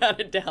pillar, not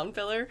a down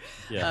pillar.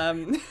 Yeah.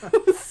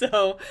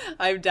 So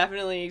I've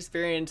definitely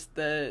experienced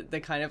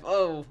the kind of,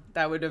 oh,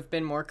 that would have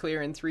been more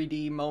clear in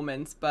 3D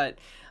moments. But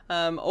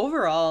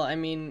overall, I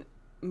mean,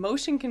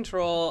 motion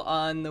control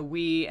on the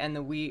Wii and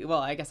the Wii,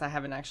 well, I guess I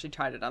haven't actually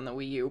tried it on the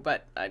Wii U,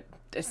 but I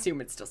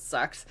assume it still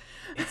sucks.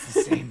 It's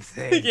the same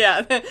thing.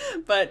 Yeah,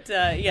 but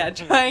yeah,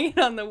 trying it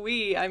on the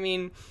Wii, I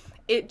mean,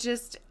 it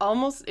just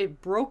almost,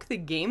 it broke the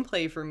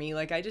gameplay for me.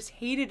 Like, I just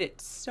hated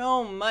it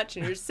so much,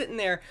 and you're just sitting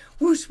there,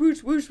 whoosh,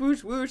 whoosh, whoosh,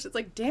 whoosh, whoosh. It's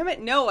like, damn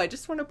it, no, I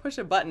just want to push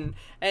a button.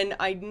 And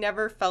I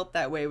never felt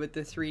that way with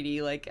the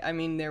 3D. Like, I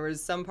mean, there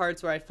was some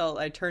parts where I felt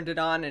I turned it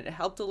on and it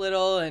helped a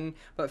little,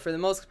 but for the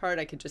most part,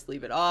 I could just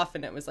leave it off,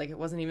 and it was like it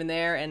wasn't even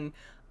there. And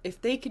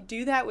if they could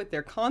do that with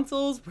their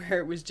consoles, where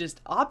it was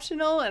just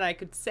optional, and I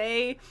could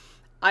say,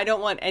 I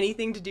don't want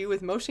anything to do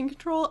with motion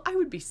control, I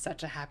would be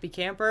such a happy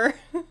camper.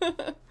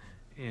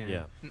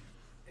 Yeah.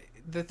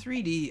 The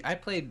 3D, I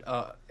played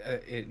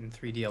it in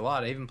 3D a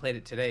lot. I even played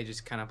it today,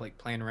 just kind of like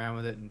playing around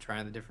with it and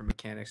trying the different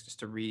mechanics just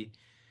to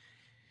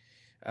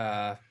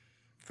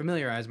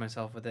familiarize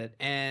myself with it.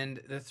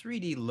 And the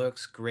 3D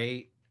looks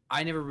great.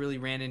 I never really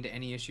ran into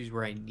any issues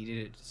where I needed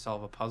it to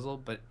solve a puzzle,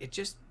 but it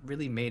just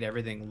really made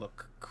everything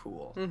look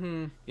cool.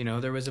 Mm-hmm. You know,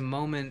 there was a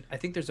moment, I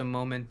think there's a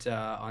moment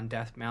on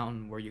Death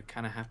Mountain where you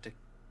kind of have to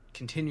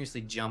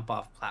continuously jump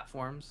off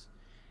platforms.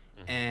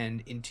 Mm-hmm.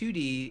 And in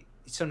 2D,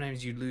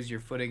 sometimes you'd lose your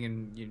footing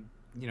and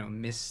you know,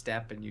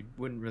 misstep and you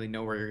wouldn't really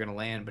know where you're going to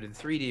land. But in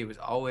 3D, it was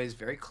always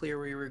very clear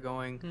where you were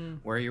going,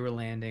 where you were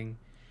landing.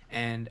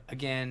 And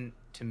again,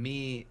 to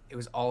me, it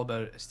was all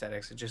about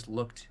aesthetics. It just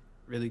looked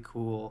really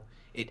cool.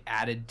 It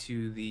added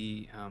to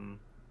the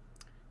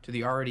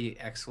already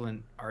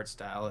excellent art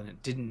style, and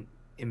it didn't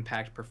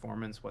impact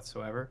performance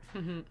whatsoever.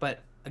 Mm-hmm.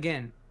 But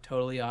again,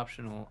 totally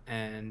optional.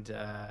 And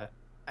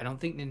I don't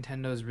think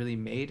Nintendo's really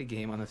made a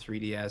game on the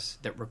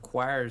 3DS that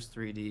requires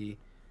 3D,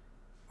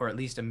 or at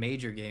least a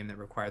major game that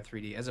required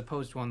 3D, as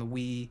opposed to on the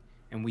Wii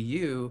and Wii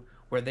U,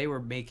 where they were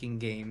making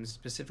games,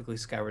 specifically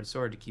Skyward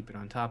Sword, to keep it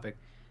on topic,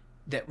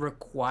 that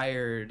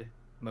required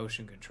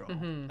motion control.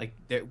 Mm-hmm. Like,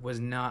 that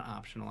was not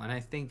optional. And I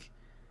think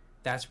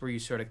that's where you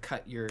sort of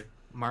cut your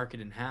market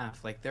in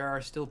half. Like, there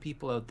are still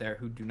people out there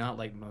who do not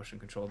like motion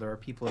control. There are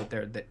people out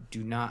there that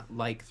do not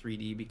like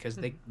 3D because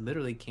they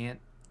literally can't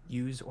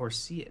use or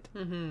see it.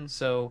 Mm-hmm.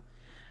 So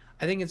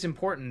I think it's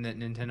important that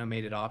Nintendo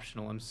made it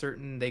optional. I'm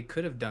certain they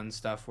could have done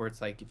stuff where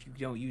it's like, if you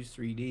don't use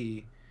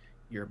 3D,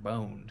 you're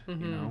boned, you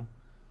know?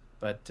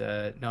 But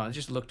no, it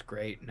just looked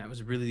great, and that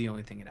was really the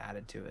only thing it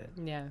added to it.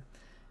 Yeah.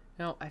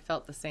 No, I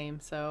felt the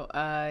same. So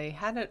I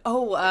had it.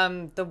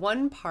 The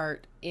one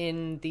part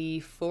in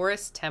the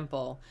forest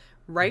temple,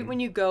 right when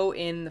you go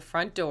in the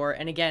front door,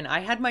 and again,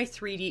 I had my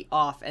 3D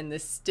off, and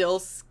this still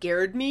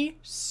scared me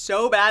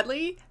so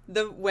badly.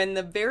 When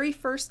the very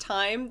first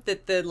time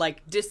that the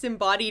like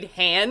disembodied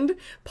hand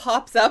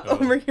pops up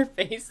over your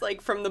face,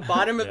 like from the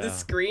bottom of the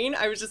screen,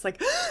 I was just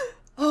like,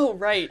 oh,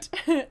 right.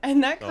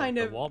 And that kind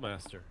of the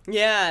Wallmaster.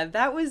 Yeah,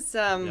 that was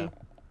I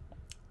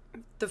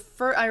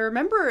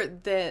remember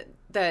that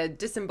the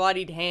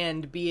disembodied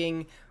hand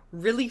being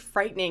really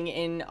frightening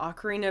in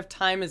Ocarina of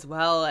Time as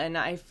well. And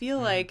I feel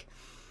like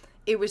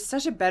it was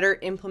such a better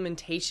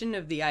implementation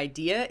of the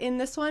idea in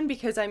this one,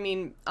 because I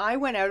mean, I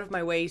went out of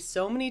my way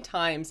so many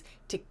times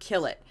to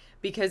kill it,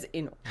 because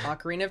in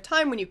Ocarina of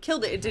Time, when you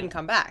killed it, it didn't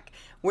come back.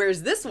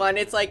 Whereas this one,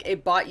 it's like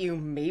it bought you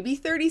maybe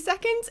 30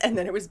 seconds and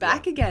then it was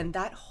back again.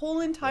 That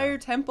whole entire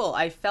temple,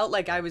 I felt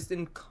like I was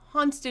in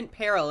constant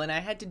peril and I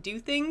had to do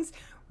things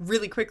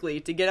really quickly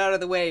to get out of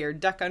the way or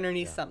duck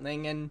underneath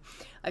something. And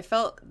I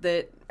felt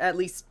that at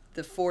least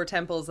the 4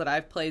 temples that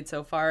I've played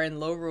so far in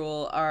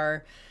Lorule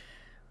are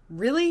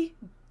really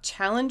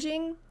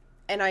challenging,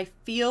 and I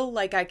feel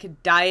like I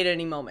could die at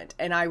any moment,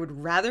 and I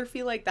would rather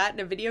feel like that in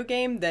a video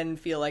game than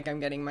feel like I'm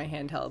getting my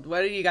hand held.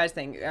 What do you guys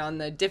think on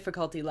the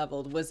difficulty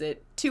level? Was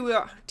it too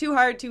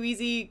hard, too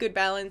easy, good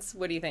balance?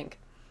 What do you think?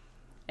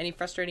 Any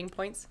frustrating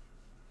points?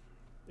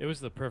 It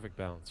was the perfect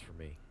balance for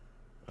me.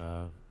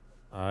 And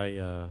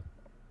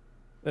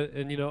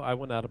you know, I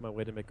went out of my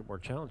way to make it more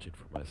challenging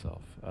for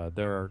myself.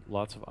 There are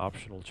lots of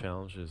optional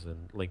challenges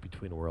in Link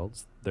Between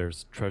Worlds.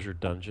 There's treasure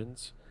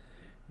dungeons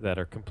that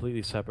are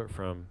completely separate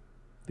from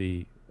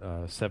the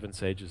 7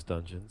 Sages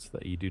dungeons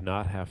that you do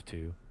not have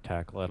to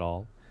tackle at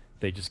all.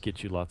 They just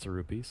get you lots of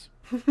rupees.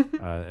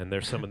 And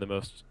they're some of the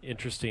most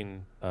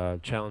interesting,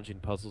 challenging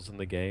puzzles in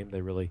the game.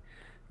 They really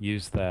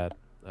use that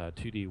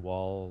 2D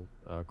wall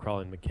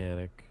crawling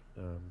mechanic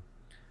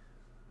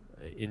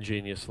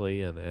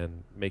ingeniously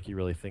and make you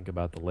really think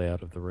about the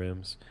layout of the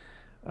rooms.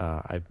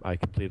 I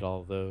completed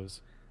all of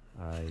those.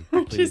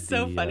 Which is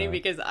so funny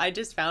because I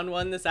just found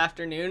one this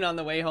afternoon on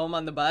the way home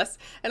on the bus,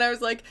 and I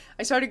was like,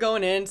 I started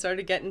going in,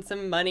 started getting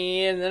some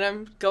money, and then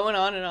I'm going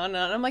on and on and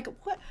on. I'm like,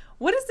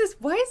 what is this?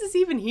 Why is this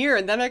even here?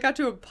 And then I got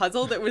to a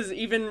puzzle that was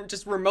even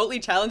just remotely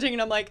challenging,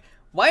 and I'm like,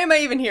 why am I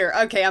even here?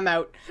 Okay, I'm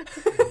out.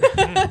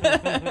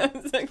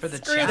 Like, for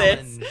the screw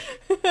challenge. this.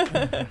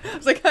 I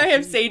was like, I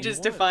have sages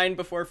to find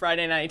before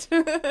Friday night.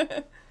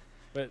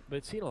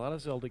 But seeing a lot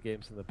of Zelda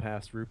games in the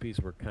past,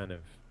 rupees were kind of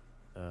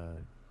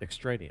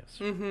extraneous,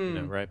 you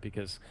know, right?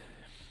 Because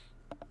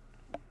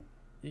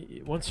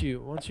once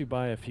you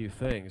buy a few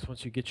things,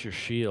 once you get your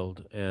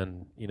shield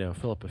and, you know,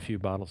 fill up a few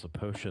bottles of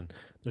potion,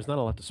 there's not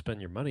a lot to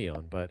spend your money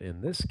on. But in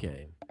this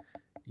game,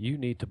 you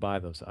need to buy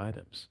those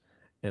items.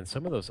 And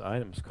some of those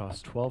items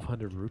cost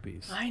 1,200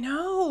 rupees. I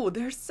know,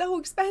 they're so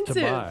expensive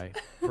to buy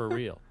for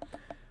real,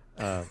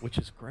 which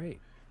is great.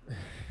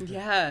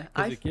 Yeah,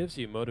 because it gives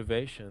you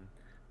motivation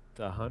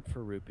to hunt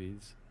for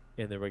rupees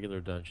in the regular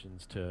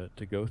dungeons, to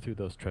go through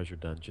those treasure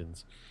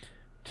dungeons,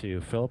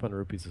 to fill up on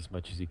rupees as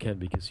much as you can,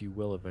 because you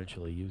will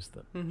eventually use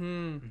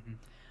them.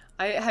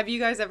 Have you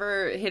guys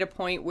ever hit a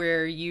point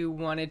where you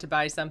wanted to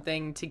buy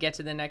something to get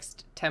to the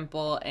next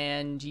temple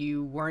and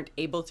you weren't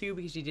able to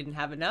because you didn't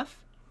have enough?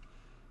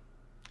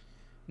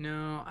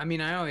 No, I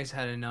mean, I always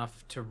had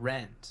enough to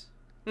rent.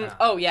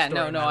 Oh yeah,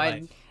 no,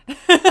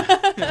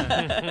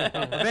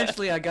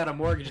 eventually I got a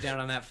mortgage down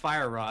on that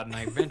fire rod, and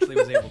I eventually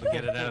was able to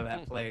get it out of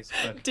that place.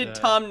 But, did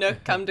Tom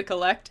Nook come to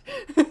collect?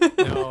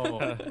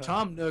 No,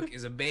 Tom Nook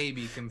is a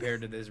baby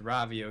compared to this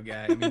Ravio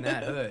guy. I mean,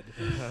 that hood.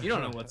 You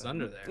don't know what's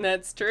under there.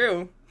 That's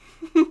true.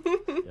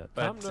 Yeah,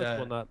 Tom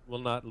Nook will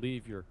not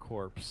leave your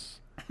corpse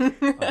on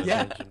the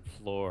dungeon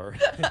floor.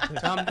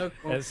 Tom Nook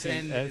won't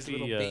send his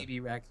little baby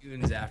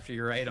raccoons after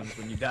your items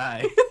when you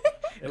die.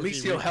 At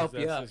least he'll help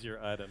you up.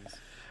 Your items.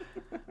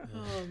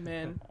 Oh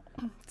man.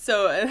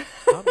 So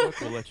Tom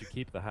Nook will let you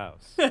keep the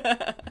house.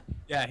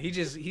 Yeah, he'll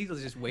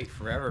just wait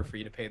forever for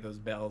you to pay those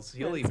bells.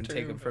 He'll even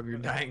take them from your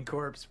dying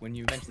corpse when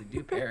you eventually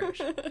do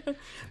perish.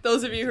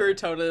 Those of you who are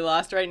totally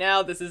lost right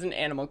now, this is an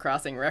Animal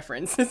Crossing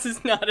reference. This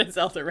is not a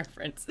Zelda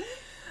reference.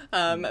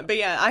 But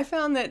yeah, I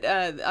found that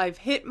I've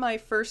hit my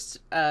first,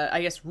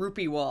 I guess,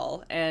 rupee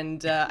wall,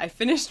 and I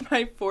finished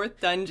my 4th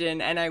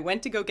dungeon, and I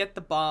went to go get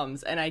the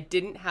bombs, and I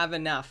didn't have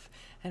enough.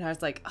 And I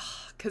was like,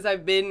 because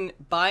I've been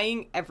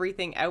buying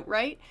everything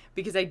outright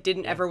because I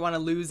didn't ever want to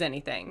lose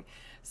anything.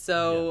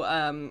 So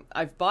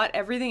I've bought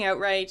everything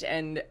outright,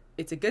 and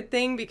it's a good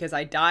thing because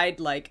I died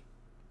like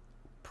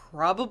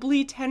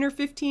probably 10 or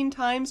 15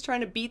 times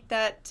trying to beat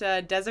that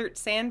desert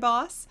sand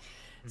boss.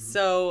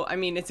 So, I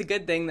mean, it's a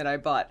good thing that I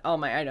bought all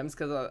my items,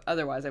 because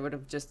otherwise I would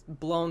have just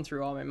blown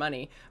through all my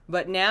money.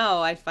 But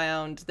now I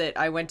found that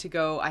I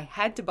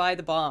had to buy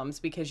the bombs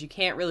because you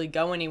can't really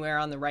go anywhere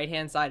on the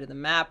right-hand side of the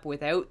map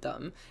without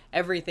them.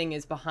 Everything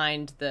is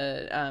behind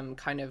the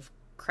kind of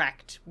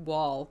cracked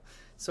wall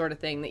sort of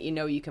thing that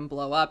you can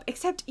blow up.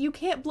 Except you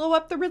can't blow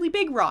up the really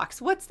big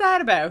rocks. What's that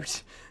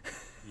about?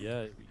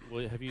 Yeah,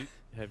 well, have you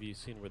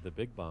seen where the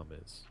big bomb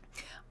is?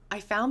 I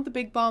found the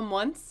big bomb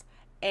once,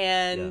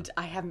 and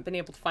I haven't been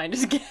able to find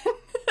it again.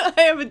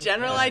 I have a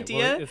general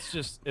idea.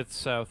 Well, it's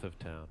south of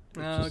town.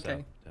 Okay. South of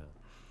town.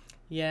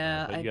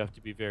 Yeah. But you have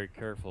to be very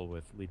careful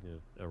with leading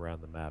it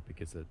around the map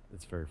because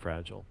it's very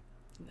fragile.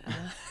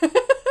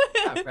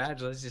 Not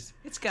fragile.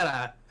 It's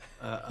got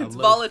a it's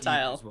low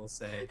volatile. Fuse, we'll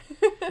say.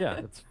 Yeah,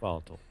 it's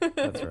volatile.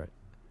 That's right.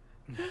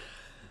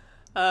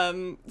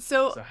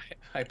 So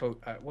hypo.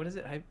 What is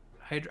it?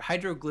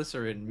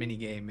 hydroglycerin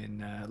minigame in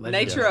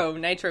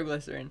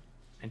Nitroglycerin.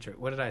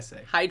 What did I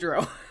say?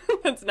 Hydro.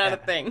 That's not a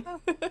thing.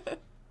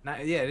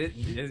 Yeah, it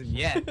isn't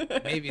yet.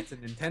 Maybe it's a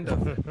Nintendo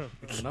thing.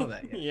 We don't know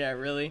that yet. Yeah,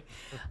 really.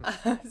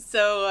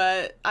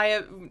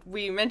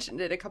 We mentioned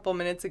it a couple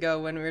minutes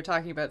ago when we were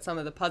talking about some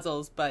of the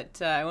puzzles,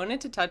 but I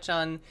wanted to touch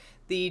on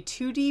the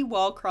 2D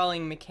wall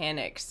crawling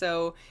mechanic.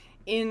 So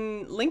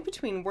in Link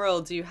Between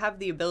Worlds, you have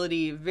the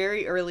ability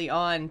very early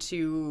on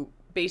to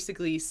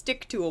basically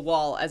stick to a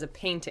wall as a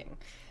painting.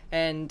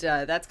 And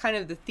that's kind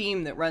of the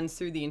theme that runs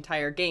through the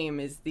entire game,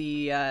 is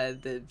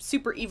the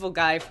super evil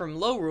guy from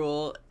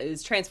Lorule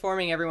is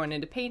transforming everyone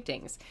into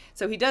paintings.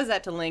 So he does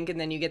that to Link, and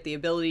then you get the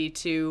ability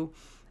to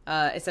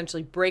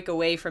essentially break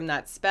away from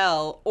that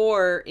spell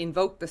or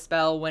invoke the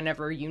spell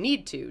whenever you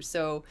need to.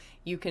 So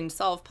you can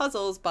solve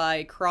puzzles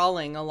by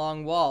crawling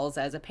along walls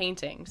as a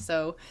painting.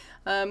 So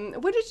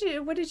what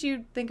did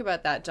you think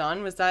about that,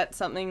 John? Was that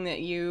something that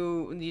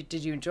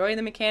did you enjoy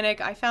the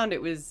mechanic? I found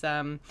it was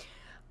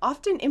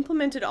often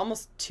implemented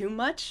almost too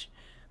much,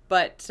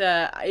 but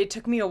it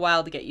took me a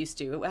while to get used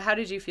to. How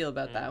did you feel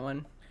about that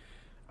one?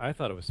 I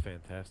thought it was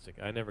fantastic.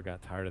 I never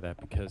got tired of that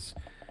because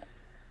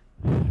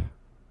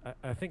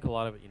I think a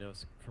lot of it,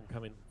 is from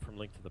coming from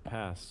Link to the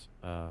Past,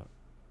 and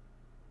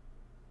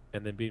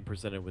then being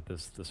presented with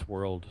this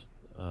world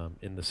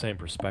in the same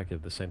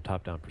perspective, the same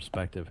top-down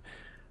perspective.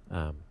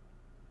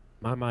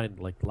 My mind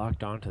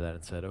locked onto that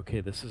and said,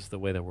 okay, this is the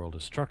way the world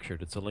is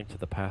structured. It's a Link to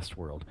the Past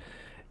world,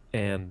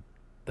 and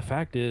the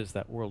fact is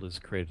that world is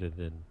created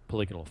in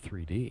polygonal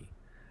 3D,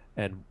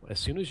 and as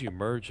soon as you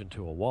merge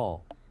into a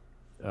wall,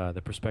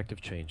 the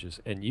perspective changes,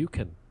 and you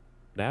can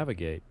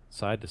navigate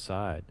side to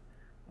side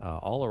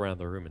all around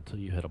the room until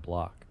you hit a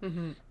block.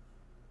 Mm-hmm.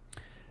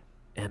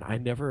 And I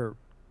never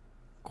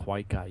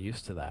quite got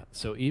used to that.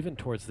 So even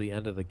towards the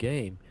end of the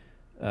game,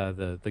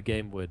 the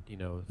game would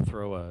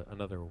throw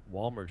another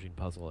wall merging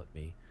puzzle at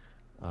me,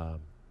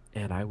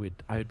 and I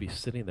would be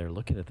sitting there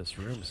looking at this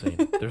room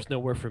saying, "There's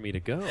nowhere for me to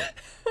go."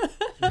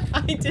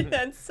 I did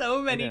that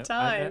so many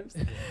times.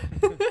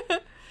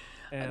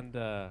 And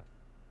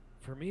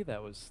for me,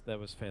 that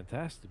was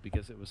fantastic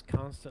because it was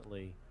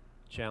constantly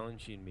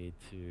challenging me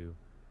to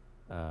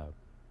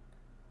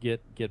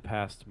get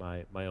past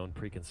my own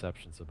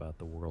preconceptions about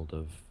the world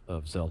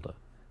of Zelda,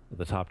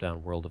 the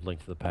top-down world of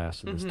Link to the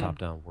Past, and this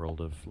top-down world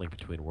of Link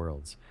Between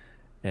Worlds,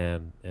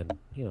 and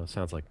it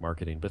sounds like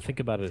marketing, but think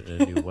about it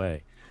in a new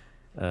way.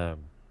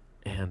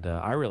 And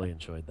I really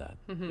enjoyed that.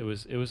 It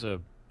was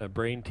a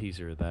brain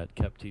teaser that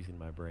kept teasing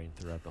my brain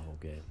throughout the whole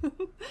game.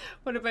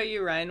 What about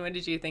you, Ryan? What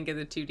did you think of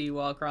the 2D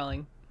wall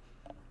crawling?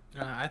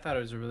 I thought it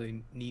was a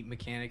really neat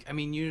mechanic. I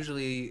mean,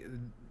 usually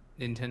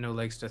Nintendo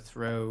likes to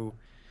throw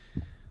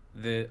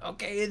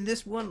in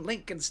this one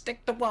Link can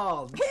stick to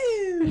walls.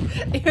 Woo!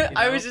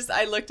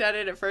 I looked at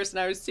it at first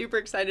and I was super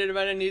excited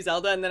about a new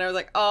Zelda, and then I was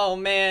like, oh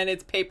man,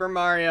 it's Paper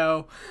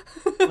Mario.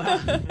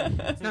 Well,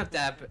 it's not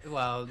that,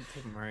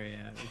 Paper Mario,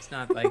 yeah. It's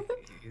not like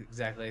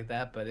exactly like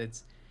that, but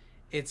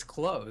it's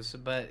close,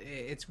 but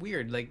it's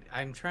weird. Like,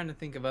 I'm trying to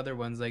think of other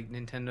ones, like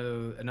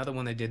Nintendo, another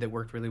one they did that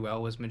worked really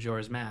well was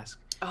Majora's Mask.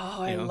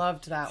 Oh, I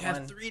loved that one. You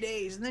have 3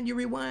 days, and then you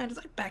rewind. It's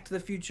like Back to the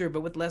Future,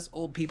 but with less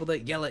old people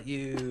that yell at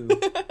you.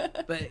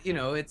 But,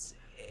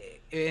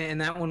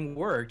 and that one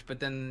worked, but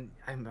then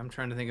I'm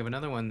trying to think of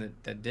another one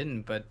that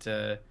didn't, but,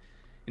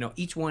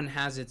 each one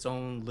has its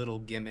own little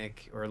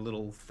gimmick or a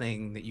little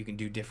thing that you can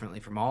do differently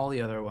from all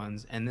the other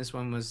ones, and this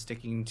one was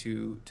sticking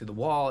to the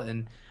wall,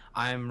 and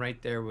I'm right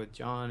there with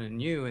John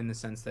and you in the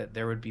sense that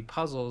there would be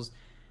puzzles,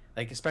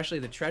 like especially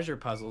the treasure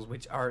puzzles,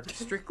 which are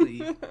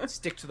strictly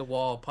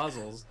stick-to-the-wall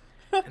puzzles.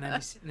 And I'd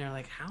be sitting there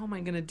like, how am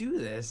I going to do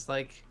this?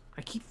 Like,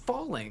 I keep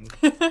falling.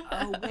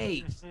 Oh,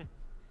 wait.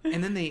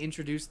 And then they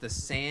introduce the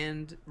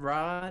sand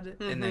rod,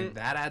 and then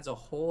that adds a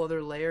whole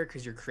other layer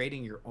because you're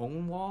creating your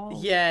own wall.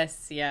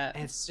 Yes, yeah.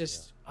 And it's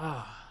just,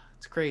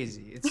 it's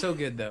crazy. It's so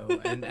good, though.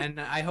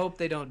 And I hope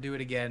they don't do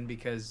it again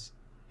because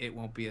it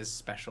won't be as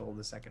special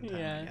the second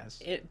time, I guess.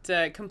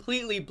 It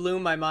completely blew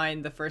my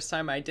mind the first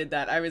time I did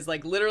that. I was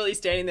like literally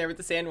standing there with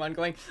the sand one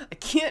going, I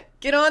can't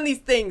get on these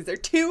things. They're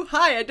too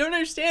high. I don't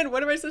understand.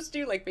 What am I supposed to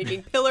do? Like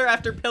making pillar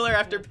after pillar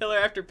after pillar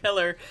after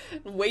pillar,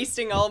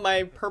 wasting all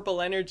my purple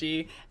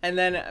energy. And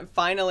then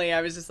finally I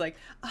was just like,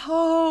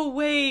 oh,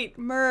 wait,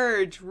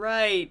 merge,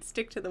 right.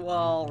 Stick to the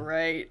wall,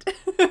 right.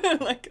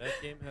 That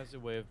game has a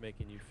way of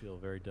making you feel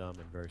very dumb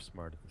and very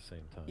smart at the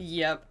same time.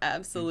 Yep,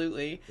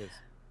 absolutely.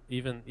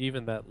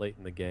 Even that late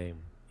in the game,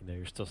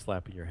 you're still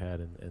slapping your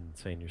head and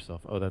saying to yourself,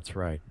 oh, that's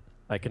right,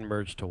 I can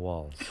merge to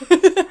walls.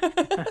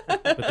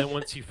 But then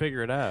once you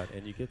figure it out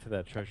and you get to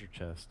that treasure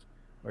chest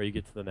or you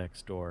get to the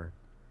next door,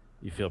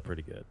 you feel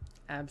pretty good.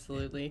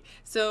 Absolutely.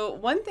 So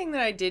one thing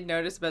that I did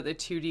notice about the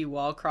 2D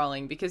wall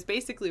crawling, because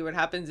basically what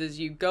happens is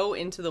you go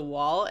into the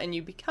wall and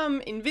you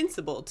become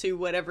invincible to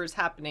whatever's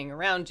happening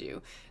around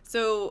you.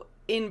 So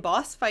in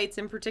boss fights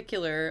in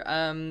particular,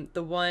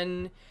 the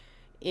one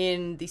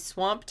in the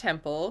swamp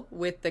temple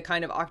with the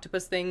kind of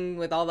octopus thing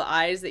with all the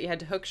eyes that you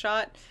had to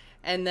hookshot,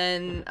 And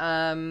then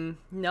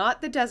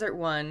not the desert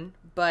one,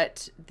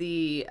 but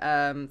the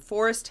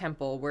forest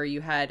temple where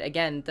you had,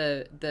 again,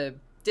 the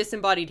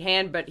disembodied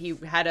hand, but he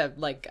had a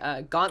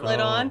gauntlet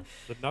on.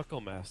 The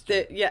Knuckle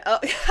Master. How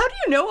do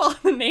you know all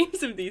the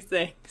names of these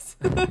things?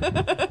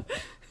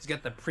 He's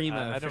got the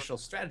Prima official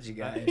strategy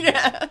guide.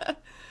 Yeah.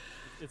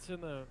 It's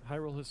in the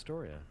Hyrule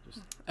Historia.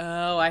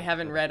 I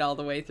haven't read all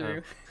the way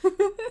through.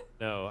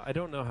 No, I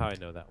don't know how I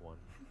know that one.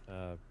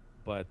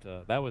 But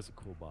that was a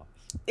cool boss.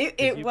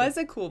 It was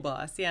a cool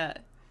boss, yeah.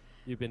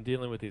 You've been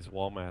dealing with these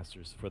wall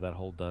masters for that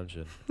whole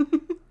dungeon.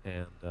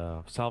 And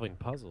solving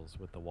puzzles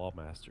with the wall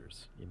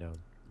masters,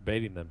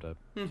 baiting them to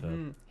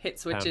hit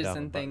switches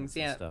and things,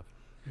 yeah. Stuff.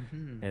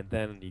 And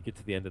then you get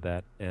to the end of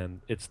that,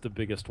 and it's the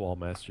biggest wall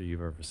master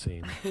you've ever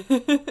seen.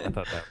 I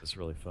thought that was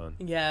really fun.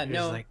 Yeah, You're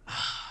just like,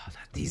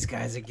 not these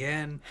guys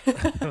again.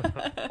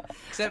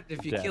 Except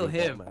if you kill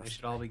him, they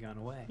should all be gone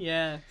away.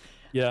 Yeah.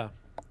 Yeah.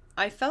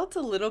 I felt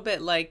a little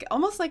bit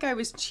almost like I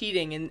was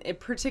cheating, in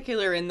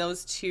particular in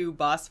those two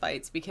boss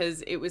fights,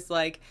 because it was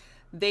like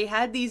they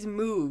had these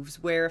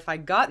moves where if I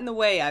got in the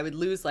way, I would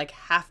lose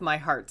half my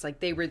hearts.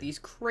 They were these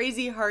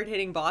crazy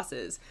hard-hitting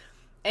bosses.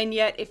 And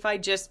yet, if I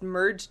just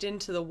merged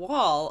into the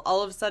wall,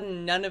 all of a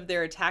sudden, none of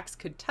their attacks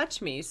could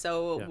touch me.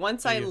 So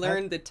once I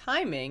learned the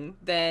timing,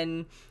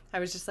 then I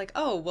was just like,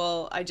 oh,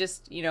 well, I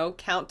just,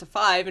 count to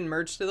 5 and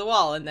merge to the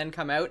wall and then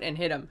come out and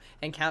hit them.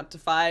 And count to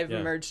 5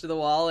 and merge to the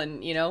wall.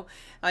 And,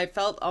 I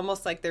felt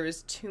almost like there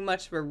was too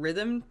much of a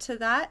rhythm to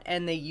that.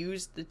 And they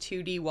used the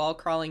 2D wall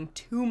crawling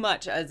too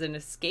much as an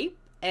escape.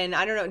 And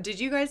I don't know, did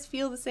you guys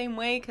feel the same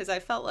way? Because I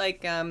felt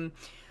like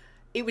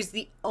it was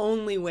the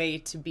only way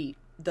to beat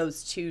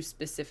those two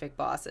specific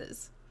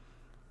bosses.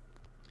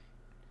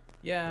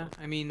 Yeah,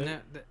 I mean,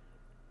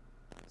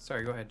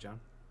 sorry, go ahead, John.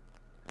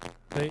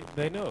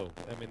 They know.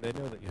 I mean, they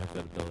know that you have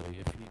that ability.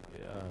 If you,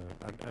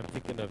 I'm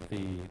thinking of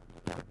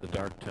the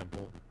Dark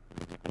Temple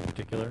in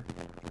particular.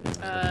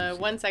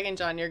 1 second,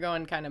 John. You're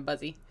going kind of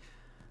buzzy.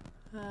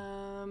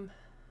 Your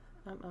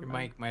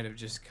mic might have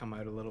just come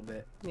out a little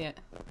bit. Yeah.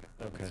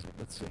 Okay,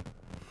 let's see.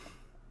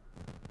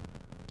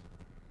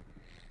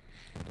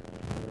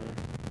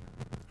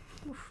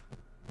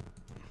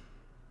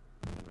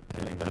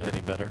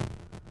 Any better?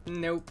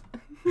 Nope.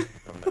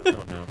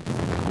 Oh no.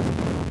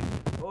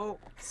 Oh,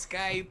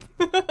 Skype.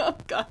 Oh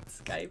God,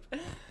 Skype.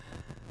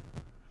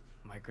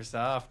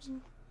 Microsoft.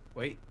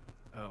 Wait.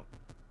 Oh.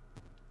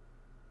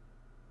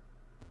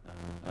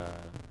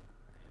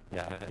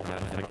 Yeah,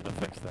 I can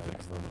fix that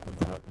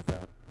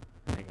without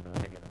hanging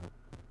on.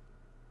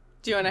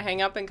 Do you want to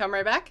hang up and come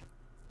right back?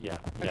 Yeah.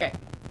 Okay.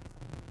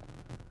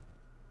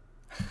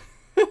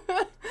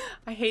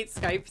 I hate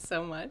Skype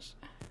so much.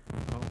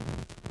 Oh.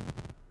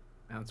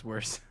 Now it's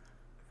worse.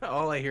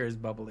 All I hear is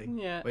bubbling.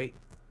 Yeah. Wait.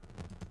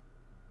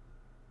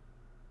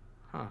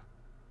 Huh.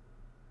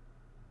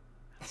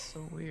 That's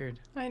so weird.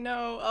 I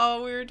know.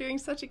 Oh, we were doing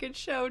such a good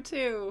show,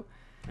 too.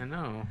 I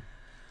know.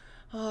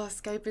 Oh,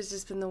 Skype has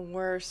just been the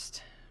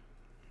worst.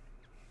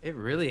 It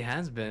really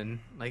has been.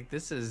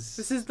 This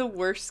is the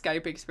worst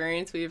Skype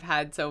experience we've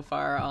had so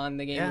far on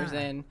the Gamers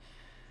Inn.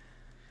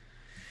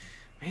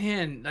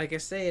 Man, I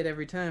say it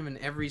every time, and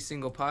every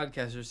single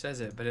podcaster says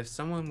it, but if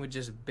someone would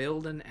just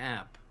build an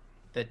app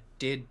that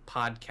did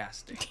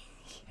podcasting.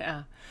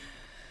 Yeah.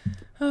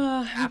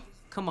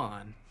 Come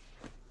on.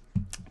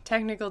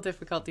 Technical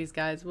difficulties,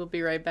 guys. We'll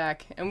be right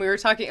back. And we were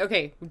talking...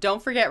 Okay,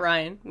 don't forget,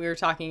 Ryan. We were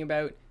talking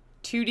about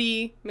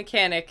 2D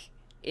mechanic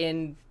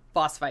in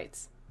boss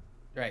fights.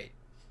 Right.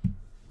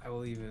 I'll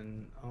write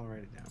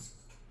it down.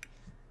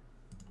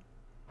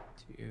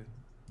 2.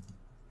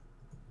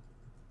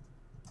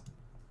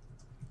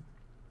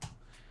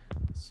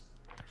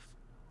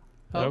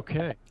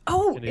 Okay.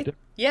 Oh,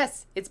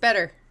 yes, it's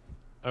better.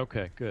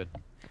 Okay, good.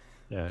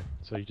 Yeah,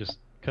 so you just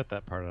cut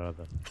that part out of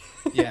the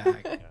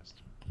podcast.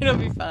 It'll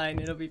be fine.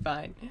 It'll be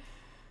fine.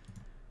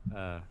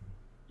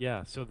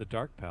 Yeah, so the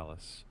Dark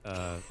Palace,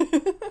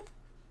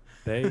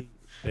 they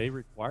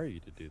require you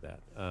to do that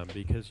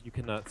because you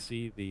cannot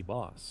see the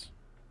boss.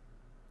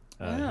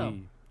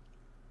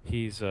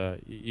 He's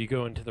you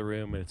go into the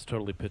room and it's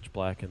totally pitch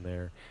black in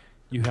there.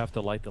 You have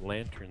to light the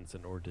lanterns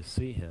in order to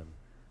see him,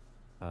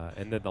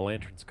 and then the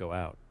lanterns go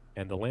out.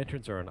 And the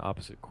lanterns are on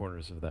opposite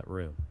corners of that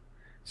room.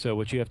 So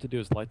what you have to do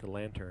is light the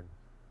lantern,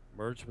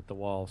 merge with the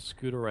wall,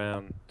 scoot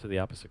around to the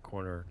opposite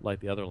corner, light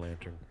the other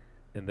lantern,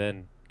 and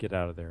then get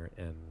out of there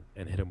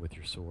and hit him with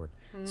your sword.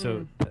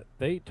 So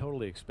they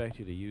totally expect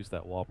you to use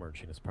that wall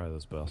merging as part of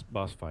those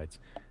boss fights,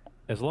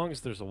 as long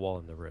as there's a wall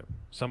in the room.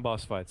 Some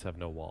boss fights have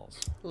no walls.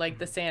 Like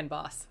the sand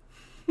boss.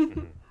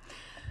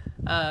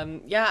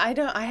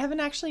 Yeah, I haven't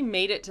actually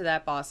made it to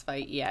that boss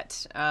fight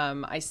yet.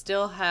 I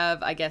still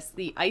have, I guess,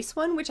 the ice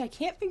one, which I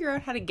can't figure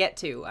out how to get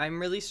to. I'm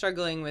really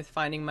struggling with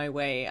finding my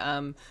way.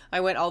 I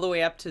went all the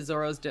way up to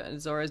Zora's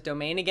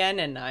domain again,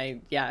 and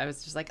I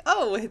was just like,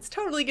 oh, it's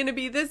totally gonna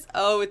be this.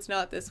 Oh, it's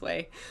not this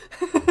way.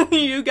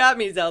 You got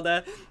me,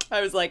 Zelda.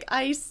 I was like,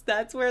 ice,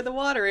 that's where the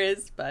water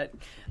is. But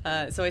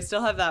so I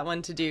still have that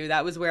one to do.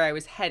 That was where I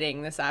was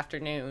heading this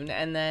afternoon,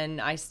 and then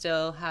I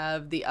still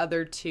have the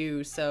other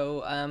two.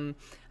 So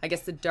I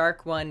guess the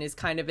dark one is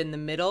kind of in the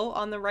middle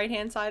on the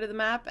right-hand side of the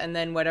map, and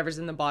then whatever's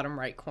in the bottom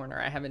right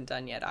corner I haven't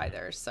done yet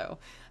either. So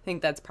I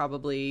think that's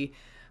probably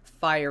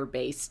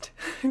fire-based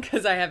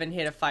because I haven't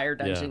hit a fire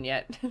dungeon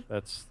yet.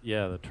 That's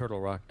the Turtle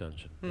Rock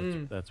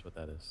dungeon. That's what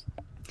that is.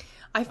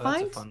 I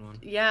find, that's a fun one.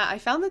 Yeah, I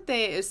found that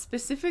they,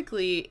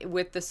 specifically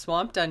with the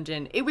swamp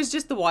dungeon, it was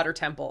just the water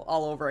temple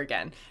all over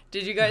again.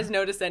 Did you guys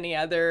notice any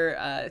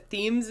other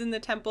themes in the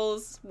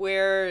temples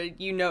where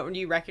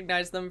you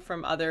recognize them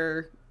from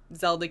other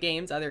Zelda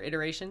games, other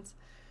iterations?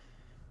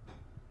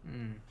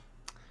 I'm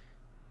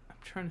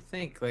trying to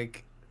think.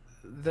 Like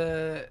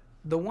the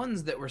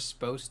ones that were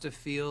supposed to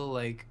feel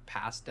like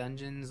past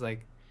dungeons,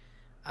 like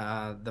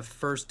the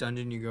first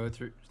dungeon you go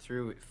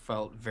through, it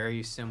felt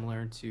very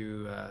similar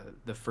to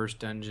the first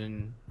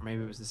dungeon, or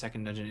maybe it was the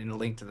second dungeon in A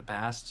Link to the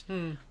Past.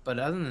 But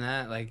other than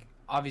that, like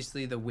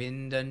obviously the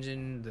Wind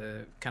dungeon,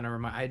 the kind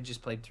of I had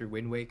just played through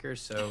Wind Waker,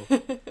 so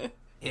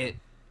it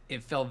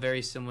felt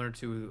very similar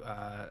to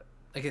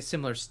like a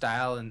similar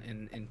style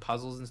in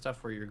puzzles and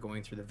stuff where you're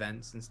going through the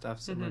vents and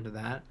stuff similar to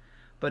that,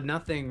 but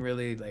nothing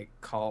really like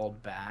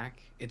called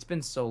back. It's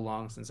been so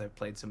long since I've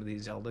played some of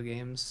these Zelda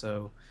games,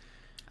 so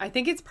I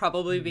think it's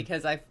probably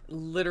because I've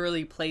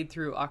literally played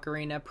through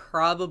Ocarina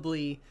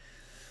probably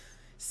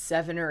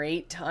 7 or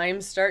 8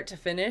 times start to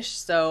finish.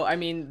 So I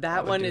mean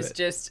that one is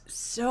just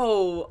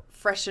so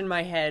fresh in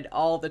my head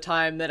all the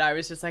time that I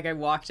was just like, I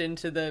walked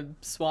into the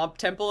swamp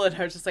temple and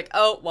I was just like,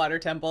 oh, water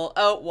temple,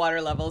 oh,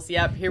 water levels,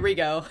 yep, here we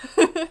go.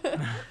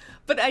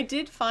 But I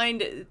did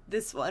find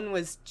this one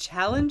was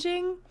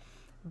challenging,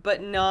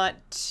 but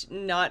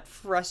not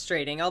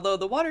frustrating. Although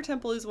the water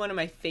temple is one of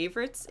my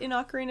favorites in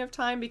Ocarina of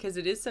Time because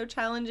it is so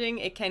challenging,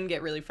 it can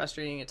get really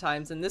frustrating at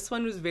times. And this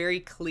one was very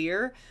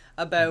clear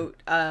about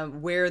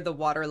where the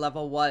water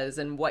level was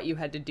and what you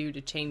had to do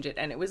to change it.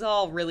 And it was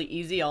all really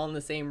easy, all in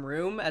the same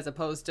room, as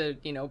opposed to,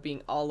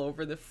 being all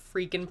over the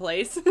freaking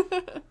place.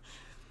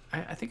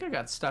 I think I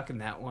got stuck in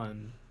that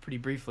one pretty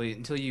briefly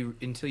until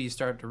you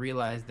start to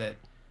realize that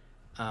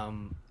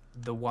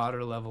the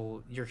water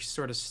level, you're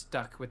sort of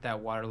stuck with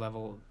that water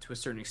level to a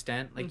certain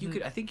extent. Like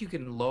I think you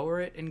can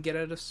lower it and get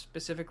out of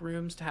specific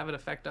rooms to have it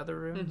affect other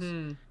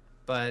rooms.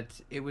 But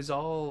it was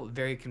all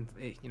very,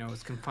 it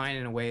was confined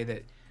in a way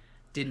that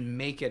didn't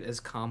make it as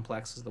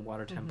complex as the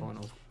water temple in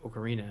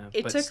Ocarina,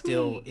 but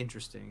still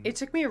interesting. It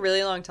took me a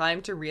really long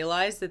time to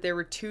realize that there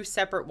were 2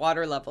 separate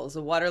water levels,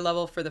 a water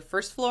level for the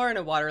first floor and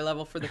a water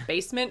level for the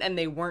basement, and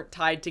they weren't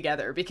tied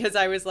together because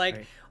I was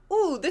like,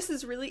 ooh, this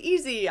is really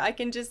easy. I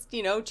can just,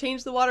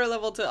 change the water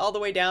level to all the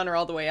way down or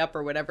all the way up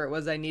or whatever it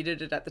was I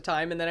needed it at the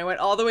time. And then I went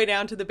all the way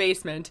down to the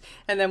basement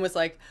and then was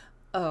like,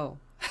 oh,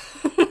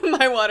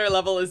 my water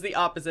level is the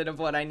opposite of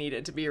what I need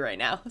it to be right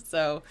now.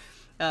 So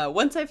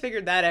once I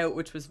figured that out,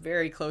 which was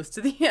very close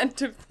to the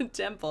end of the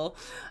temple,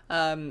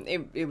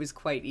 it was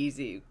quite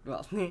easy.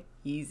 Well,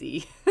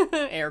 easy,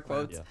 air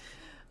quotes.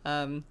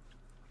 The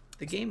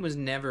game was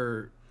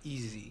never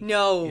easy.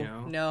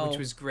 No, no. Which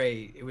was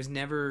great. It was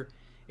never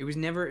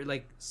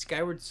like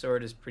Skyward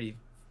Sword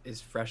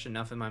is fresh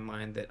enough in my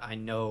mind that I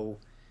know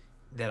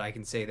that I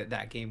can say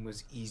that game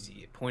was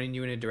easy. It pointed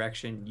you in a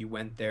direction, you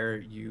went there,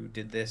 you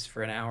did this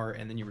for an hour,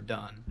 and then you were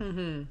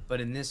done. But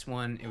in this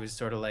one, it was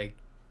sort of like,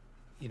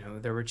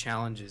 there were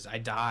challenges. I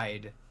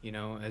died,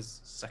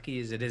 as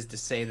sucky as it is to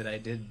say that I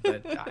did,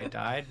 but I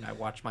died and I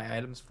watched my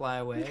items fly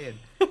away,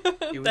 and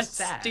it was that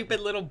sad. Stupid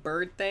little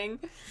bird thing.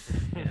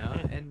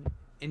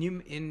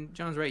 And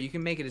John's right, you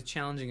can make it as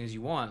challenging as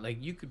you want.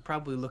 Like, you could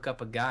probably look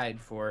up a guide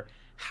for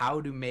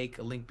how to make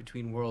A Link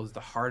Between Worlds the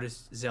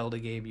hardest Zelda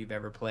game you've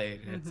ever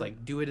played. And it's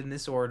like, do it in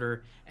this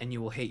order and you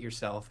will hate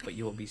yourself, but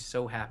you will be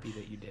so happy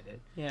that you did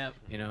it. Yeah.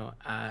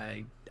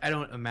 I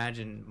don't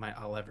imagine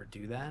I'll ever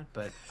do that,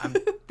 but I'm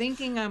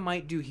thinking I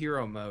might do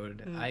hero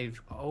mode.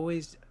 I've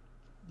always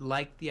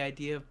liked the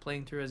idea of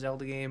playing through a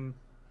Zelda game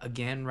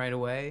again right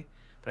away,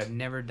 but I've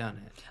never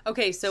done it.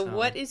 Okay, so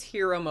what is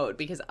hero mode?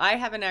 Because I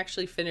haven't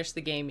actually finished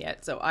the game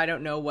yet, so I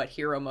don't know what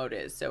hero mode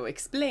is. So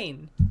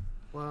explain.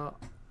 Well,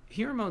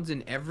 hero mode's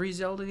in every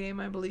Zelda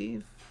game, I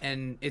believe,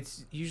 and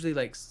it's usually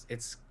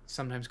it's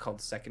sometimes called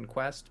second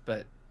quest,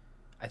 but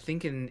I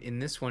think in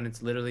this one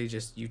it's literally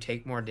just you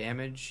take more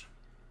damage,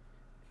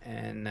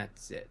 and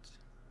that's it.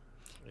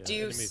 Yeah,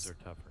 enemies are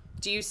tougher.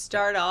 Do you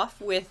start off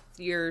with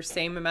your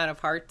same amount of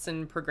hearts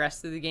and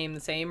progress through the game the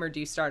same, or do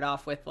you start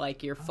off with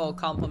like your full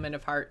complement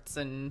of hearts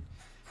and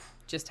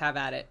just have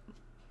at it?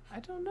 I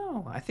don't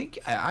know. I think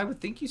I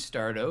would think you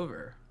start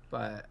over.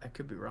 but I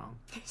could be wrong.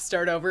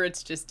 Start over.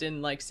 It's just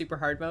in like super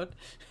hard mode.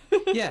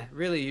 Yeah,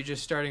 really, you're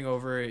just starting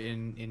over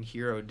in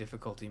hero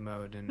difficulty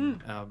mode,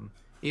 and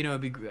you know,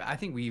 I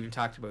think we even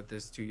talked about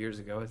this 2 years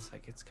ago. It's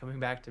like it's coming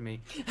back to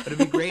me, but it'd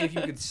be great if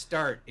you could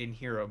start in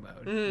hero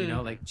mode. You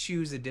know, like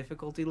choose a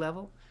difficulty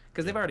level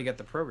because they've already got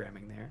the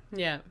programming there.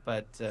 Yeah.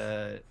 But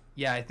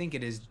yeah, I think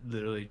it is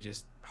literally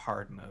just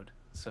hard mode.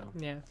 So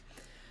yeah.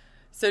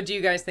 So do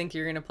you guys think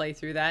you're gonna play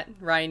through that?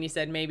 Ryan, you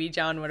said maybe.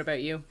 John, what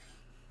about you?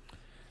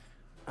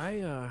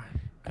 I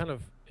kind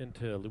of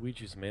into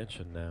Luigi's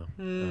Mansion now.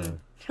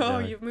 Oh,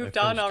 you've moved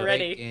on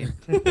already.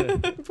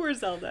 Poor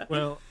Zelda.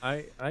 Well,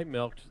 I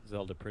milked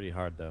Zelda pretty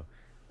hard though.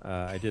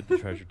 I did the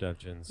treasure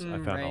dungeons. I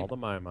found all the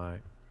Mai.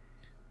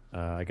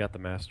 I got the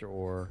Master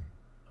Ore,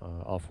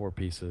 all 4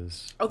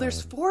 pieces. Oh,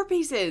 there's 4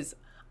 pieces.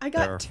 I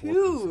got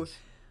 2.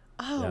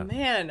 Oh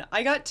man,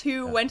 I got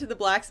 2. Went to the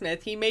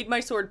blacksmith. He made my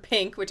sword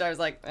pink, which I was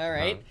like, all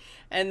right.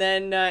 And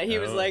then he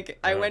was like,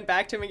 I went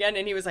back to him again,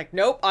 and he was like,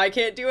 nope, I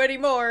can't do any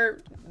more.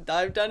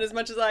 I've done as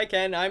much as I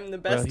can. I'm the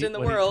best in the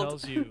world. He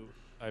tells you,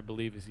 I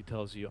believe, he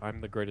tells you,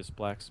 I'm the greatest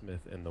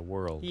blacksmith in the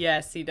world.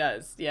 Yes, he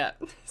does. Yeah.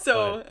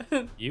 So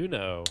you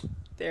know,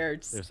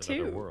 there's 2.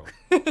 another world.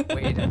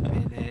 Wait a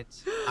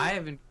minute.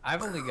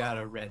 I've only got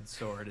a red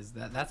sword.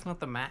 That's not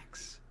the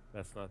max?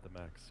 That's not the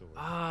max sword.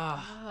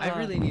 I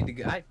really need to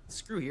go.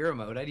 Screw hero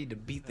mode. I need to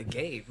beat the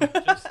game.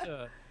 Just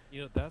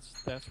you know,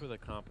 that's where the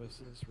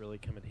compasses really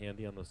come in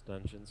handy on those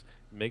dungeons.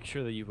 Make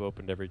sure that you've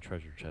opened every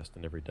treasure chest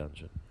in every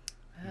dungeon.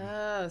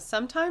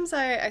 Sometimes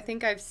I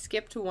think I've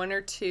skipped 1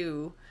 or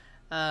 2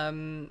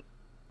 in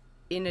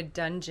a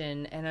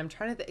dungeon, and I'm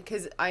trying to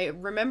because I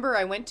remember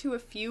I went to a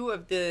few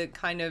of the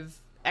kind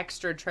of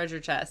extra treasure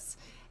chests,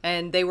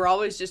 and they were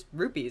always just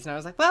rupees, and I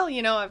was like, well,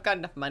 you know, I've got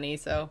enough money,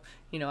 so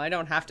you know, I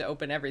don't have to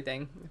open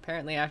everything.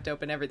 Apparently I have to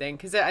open everything,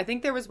 because I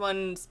think there was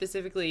one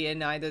specifically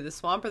in either the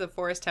swamp or the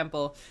forest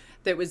temple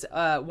that was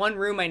one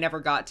room I never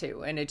got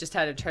to, and it just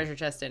had a treasure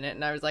chest in it,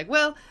 and I was like,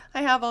 well,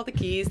 I have all the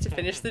keys to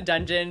finish the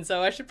dungeon,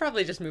 so I should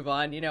probably just move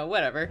on, you know,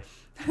 whatever.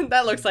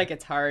 That looks like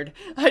it's hard.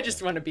 I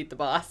just want to beat the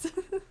boss.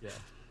 Yeah.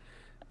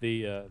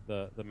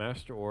 The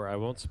Master Ore, I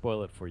won't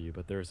spoil it for you,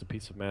 but there is a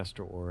piece of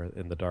Master Ore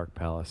in the Dark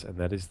Palace, and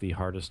that is the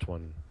hardest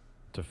one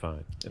to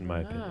find, in my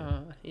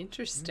opinion.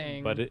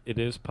 Interesting. But it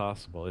is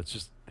possible. It's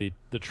just the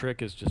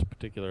trick is just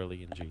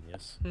particularly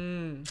ingenious.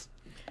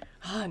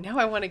 Now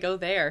I want to go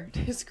there.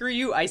 Screw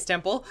you, Ice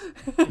Temple.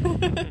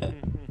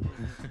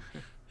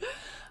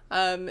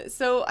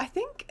 So I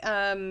think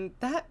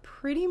that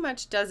pretty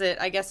much does it.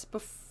 I guess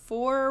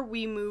before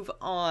we move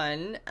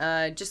on,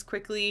 just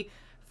quickly,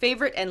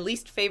 favorite and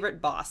least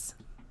favorite boss.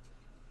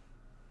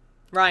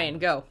 Ryan,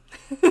 go.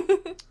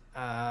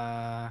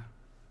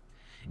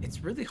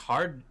 It's really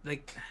hard.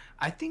 Like,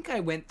 I think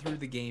I went through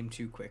the game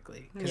too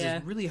quickly because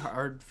it's really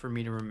hard for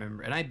me to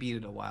remember. And I beat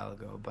it a while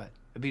ago, but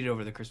I beat it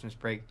over the Christmas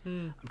break.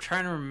 I'm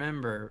trying to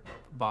remember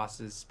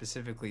bosses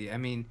specifically. I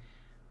mean,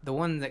 the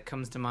one that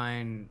comes to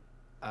mind,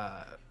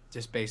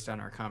 just based on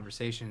our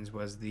conversations,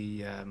 was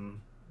the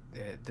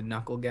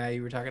knuckle guy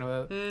you were talking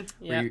about.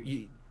 Yeah.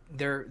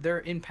 They're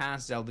in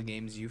past Zelda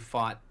games. You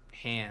fought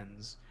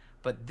hands.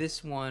 But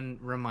this one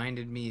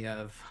reminded me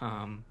of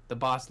the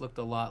boss looked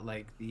a lot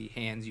like the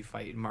hands you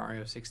fight in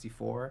Mario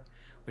 64,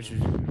 which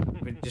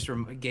just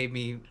gave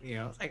me, you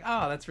know, it's like,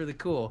 oh, that's really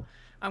cool.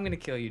 I'm gonna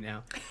kill you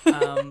now.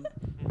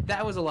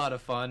 That was a lot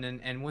of fun,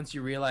 and once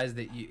you realize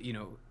that you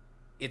know,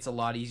 it's a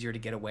lot easier to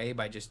get away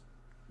by just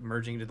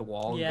merging into the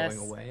wall and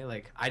going away.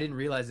 Like, I didn't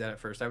realize that at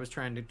first. I was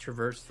trying to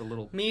traverse the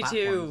little platforms.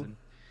 Too. And,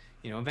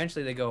 you know,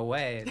 eventually they go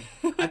away.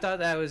 And I thought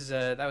that was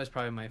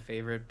probably my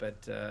favorite,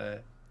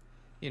 but.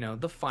 You know,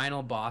 the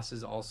final boss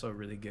is also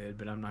really good,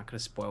 but I'm not going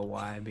to spoil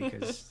why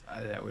because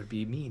that would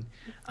be mean.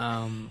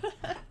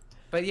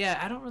 But yeah,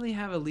 I don't really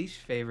have a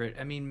least favorite.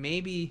 I mean,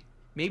 maybe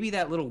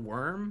that little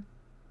worm,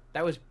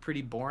 that was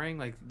pretty boring.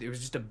 Like, it was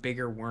just a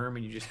bigger worm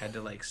and you just had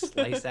to, like,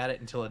 slice at it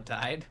until it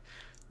died.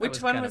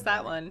 Which one was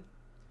that one?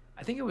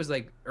 I think it was,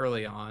 like,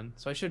 early on,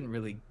 so I shouldn't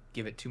really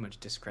give it too much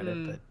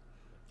discredit, but...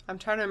 I'm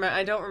trying to remember.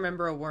 I don't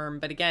remember a worm,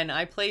 but again,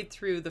 I played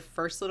through the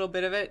first little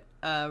bit of it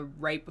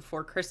right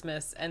before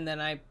Christmas, and then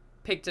I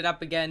picked it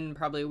up again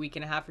probably a week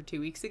and a half or 2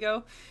 weeks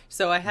ago.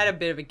 So I had a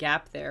bit of a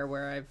gap there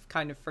where I've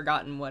kind of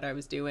forgotten what I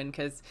was doing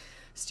because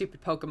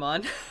stupid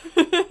Pokemon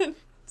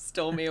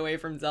stole me away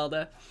from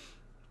Zelda.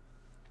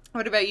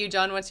 What about you,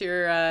 John? What's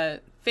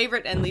your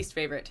favorite and least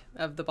favorite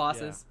of the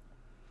bosses?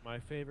 Yeah. My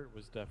favorite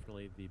was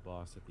definitely the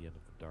boss at the end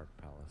of the Dark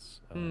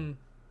Palace.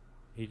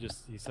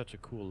 He's such a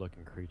cool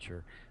looking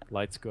creature.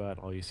 Lights go out,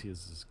 all you see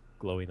is his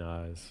glowing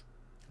eyes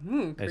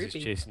as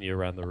he's chasing you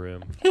around the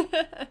room.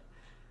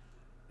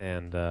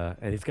 And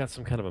he's got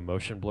some kind of a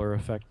motion blur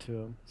effect to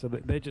him. So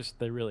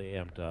they really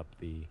amped up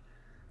the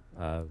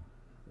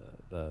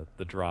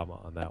drama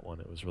on that one.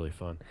 It was really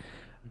fun.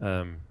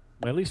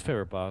 My least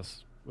favorite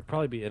boss would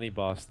probably be any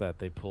boss that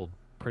they pulled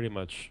pretty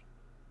much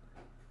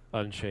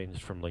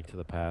unchanged from Link to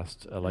the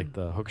Past. Like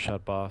the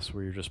hookshot boss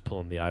where you're just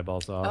pulling the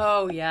eyeballs off.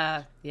 Oh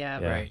yeah,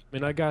 yeah. Right. I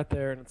mean, I got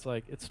there and it's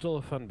like it's still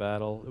a fun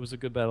battle. It was a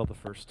good battle the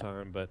first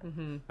time, but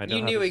I know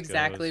You how knew this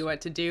exactly goes.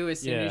 what to do as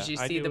soon as you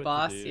I see knew the what to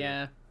boss. do.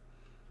 Yeah.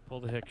 Pull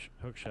the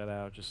hook shot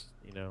out, just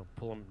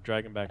pull him,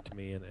 drag him back to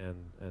me, and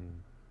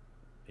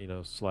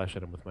slash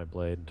at him with my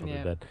blade until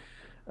they're dead.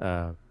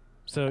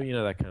 So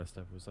that kind of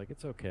stuff. It was like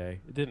it's okay.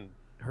 It didn't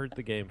hurt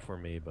the game for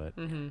me, but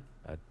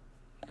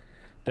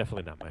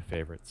definitely not my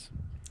favorites.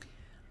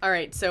 All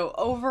right. So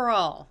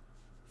overall,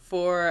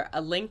 for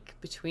A Link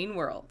Between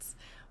Worlds,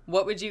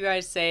 what would you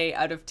guys say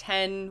out of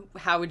 10?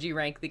 How would you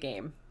rank the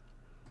game?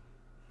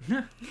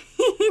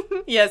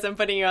 Yes, I'm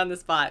putting you on the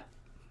spot.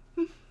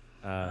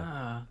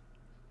 I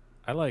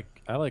like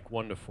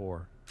 1 to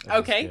 4.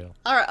 Okay.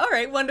 All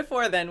right. 1 to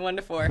 4 then. 1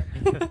 to 4.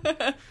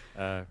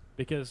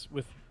 Because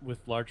with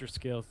larger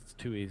scales, it's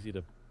too easy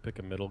to pick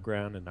a middle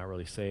ground and not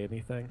really say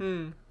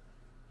anything.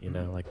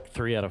 Like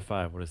 3 out of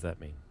 5. What does that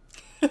mean?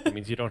 It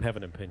means you don't have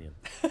an opinion.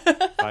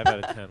 5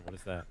 out of 10. What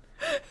is that?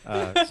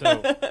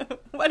 So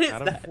what is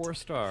out that? of 4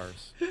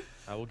 stars,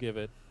 I will give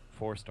it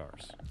 4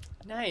 stars.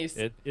 Nice.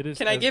 It is.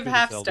 Can I give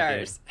half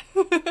stars?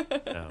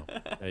 No,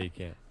 you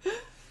can't.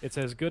 It's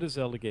as good a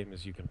Zelda game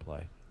as you can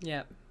play.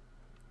 Yeah.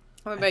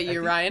 What about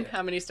you, Ryan?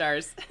 How many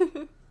stars?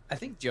 I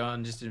think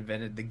John just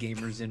invented the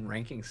Gamers In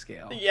ranking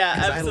scale. Yeah,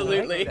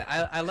 absolutely.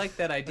 I like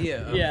that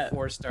idea of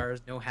 4 stars,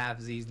 no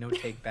halvesies, no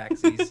take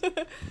backsies.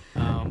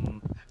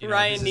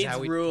 Ryan needs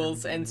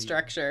rules and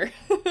structure.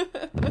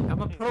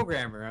 I'm a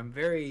programmer. I'm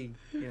very,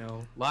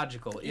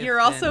 logical. You're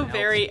also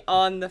very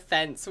on the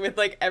fence with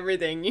like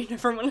everything. You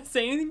never want to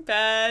say anything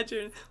bad.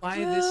 Why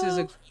this is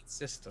a great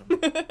system.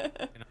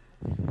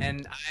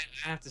 And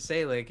I have to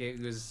say, like, it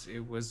was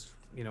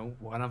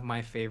one of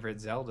my favorite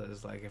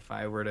Zeldas. Like, if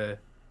I were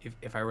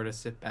to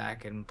sit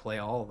back and play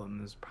all of them,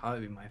 it was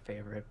probably my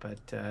favorite. But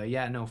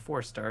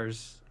 4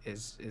 stars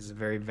is a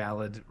very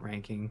valid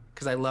ranking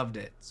because I loved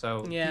it.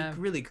 So you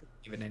really couldn't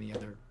give it any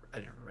other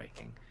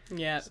ranking.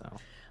 Yeah. So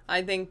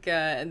I think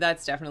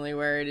that's definitely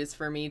where it is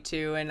for me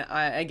too. And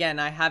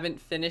I haven't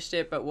finished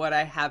it, but what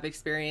I have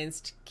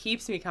experienced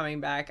keeps me coming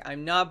back.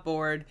 I'm not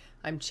bored.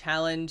 I'm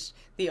challenged.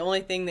 The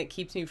only thing that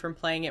keeps me from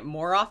playing it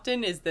more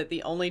often is that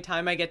the only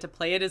time I get to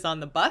play it is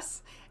on the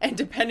bus. And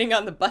depending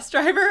on the bus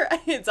driver,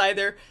 it's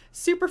either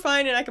super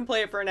fine and I can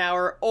play it for an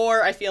hour,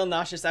 or I feel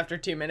nauseous after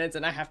 2 minutes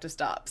and I have to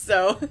stop.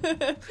 So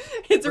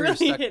it's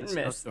really hit and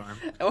miss.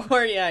 Or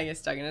I get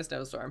stuck in a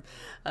snowstorm.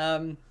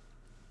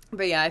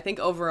 But yeah, I think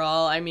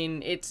overall, I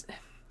mean,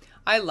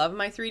 I love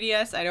my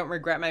 3DS. I don't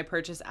regret my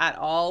purchase at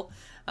all.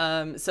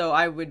 So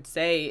I would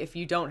say if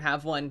you don't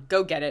have one,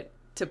 go get it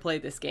to play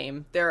this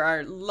game. There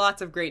are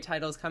lots of great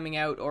titles coming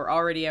out or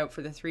already out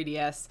for the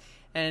 3DS.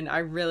 And I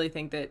really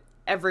think that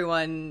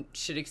everyone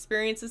should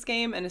experience this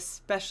game. And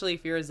especially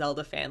if you're a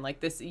Zelda fan like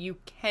this, you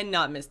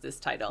cannot miss this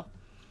title.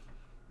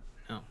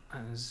 No,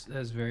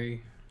 that's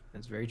very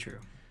true.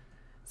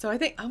 So I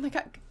think, oh my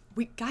God,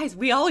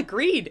 we all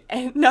agreed.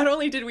 And not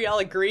only did we all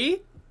agree,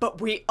 but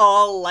we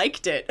all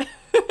liked it.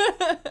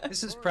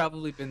 This has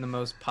probably been the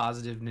most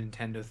positive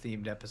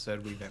Nintendo-themed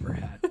episode we've ever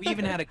had. We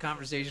even had a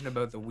conversation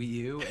about the Wii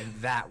U, and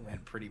that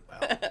went pretty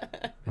well.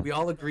 We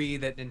all agree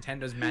that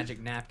Nintendo's magic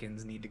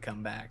napkins need to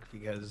come back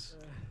because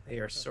they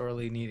are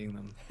sorely needing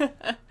them.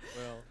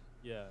 Well,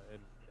 yeah,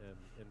 and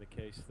in the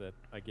case that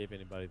I gave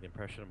anybody the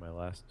impression of my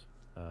last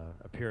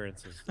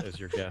appearance as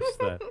your guest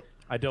that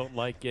I don't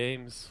like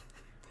games,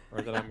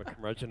 or that I'm a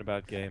curmudgeon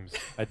about games.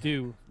 I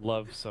do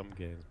love some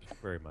games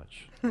very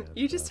much. And,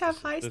 you just have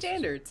high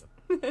standards.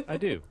 I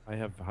do. I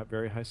have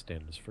very high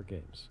standards for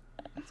games.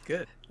 That's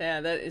good. Yeah,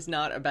 that is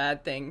not a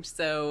bad thing.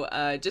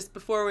 So just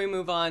before we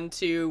move on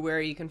to where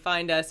you can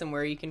find us and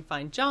where you can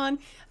find John,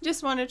 I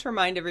just wanted to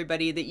remind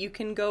everybody that you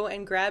can go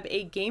and grab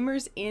a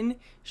Gamers In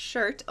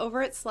shirt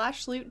over at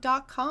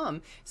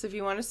slashloot.com. So if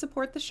you want to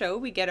support the show,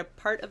 we get a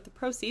part of the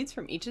proceeds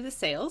from each of the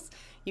sales.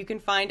 You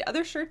can find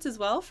other shirts as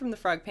well from the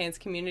Frog Pants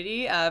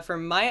community,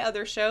 from my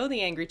other show,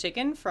 The Angry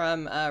Chicken,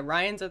 from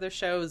Ryan's other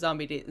show,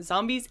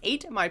 Zombies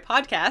Ate My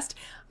Podcast.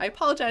 I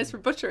apologize for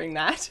butchering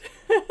that.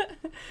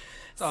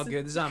 It's all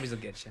good. The zombies will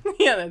get you.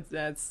 Yeah,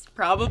 that's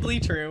probably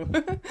true.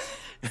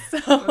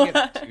 I'll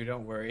get it too,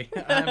 don't worry.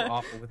 I'm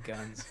awful with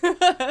guns.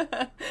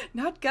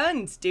 Not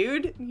guns,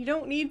 dude. You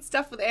don't need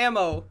stuff with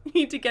ammo. You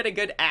need to get a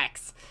good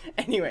axe.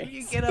 Anyway.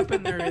 You get up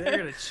in there, they're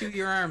going to chew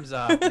your arms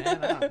off, man. I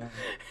don't know.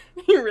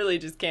 You really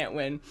just can't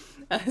win.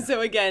 So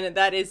again,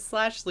 that is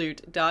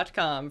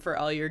slashloot.com for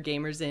all your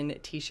Gamers In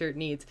t-shirt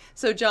needs.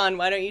 So John,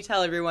 why don't you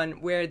tell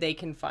everyone where they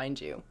can find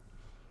you?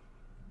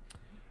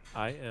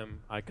 I am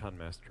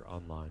Iconmaster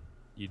online.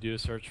 You do a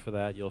search for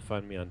that. You'll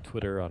find me on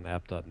Twitter, on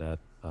app.net,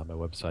 my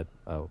website,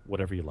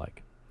 whatever you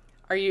like.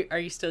 Are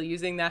you still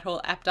using that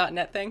whole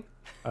app.net thing?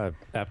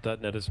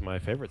 App.net is my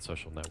favorite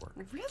social network.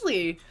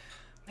 Really?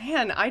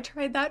 Man, I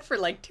tried that for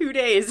like 2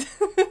 days.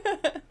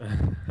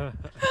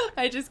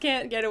 I just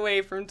can't get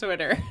away from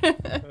Twitter.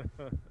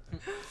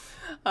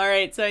 All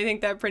right, so I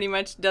think that pretty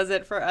much does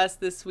it for us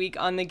this week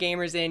on The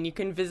Gamers Inn. You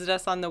can visit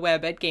us on the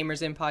web at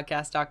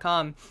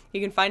gamersinpodcast.com.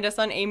 You can find us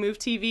on AMove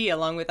TV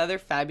along with other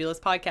fabulous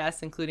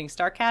podcasts including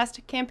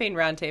StarCast, Campaign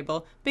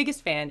Roundtable,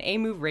 Biggest Fan,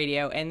 AMove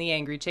Radio, and The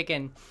Angry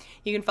Chicken.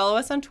 You can follow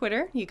us on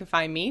Twitter. You can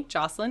find me,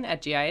 Jocelyn,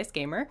 at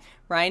GISGamer.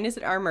 Ryan is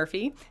at R.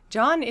 Murphy.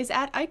 John is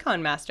at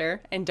Iconmaster.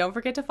 And don't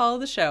forget to follow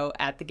the show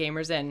at The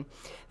Gamers Inn.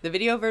 The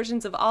video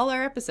versions of all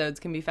our episodes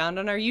can be found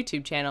on our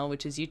YouTube channel,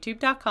 which is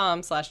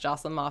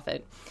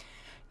youtube.com/JocelynMoffat.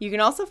 You can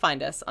also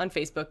find us on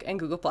Facebook and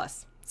Google+.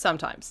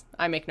 Sometimes.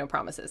 I make no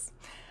promises.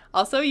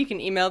 Also, you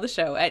can email the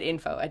show at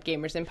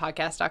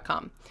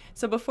info@gamersinpodcast.com.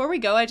 So before we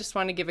go, I just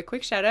want to give a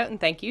quick shout out and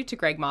thank you to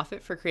Greg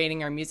Moffat for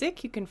creating our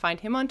music. You can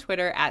find him on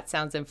Twitter at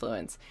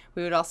SoundsInfluence.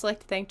 We would also like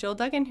to thank Joel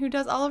Duggan, who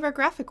does all of our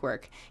graphic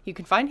work. You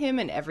can find him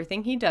and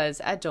everything he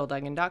does at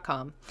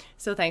joelduggan.com.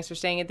 So thanks for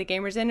staying at the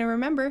Gamers Inn, and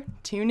remember,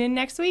 tune in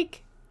next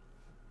week.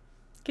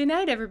 Good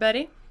night,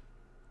 everybody.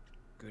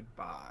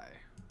 Goodbye.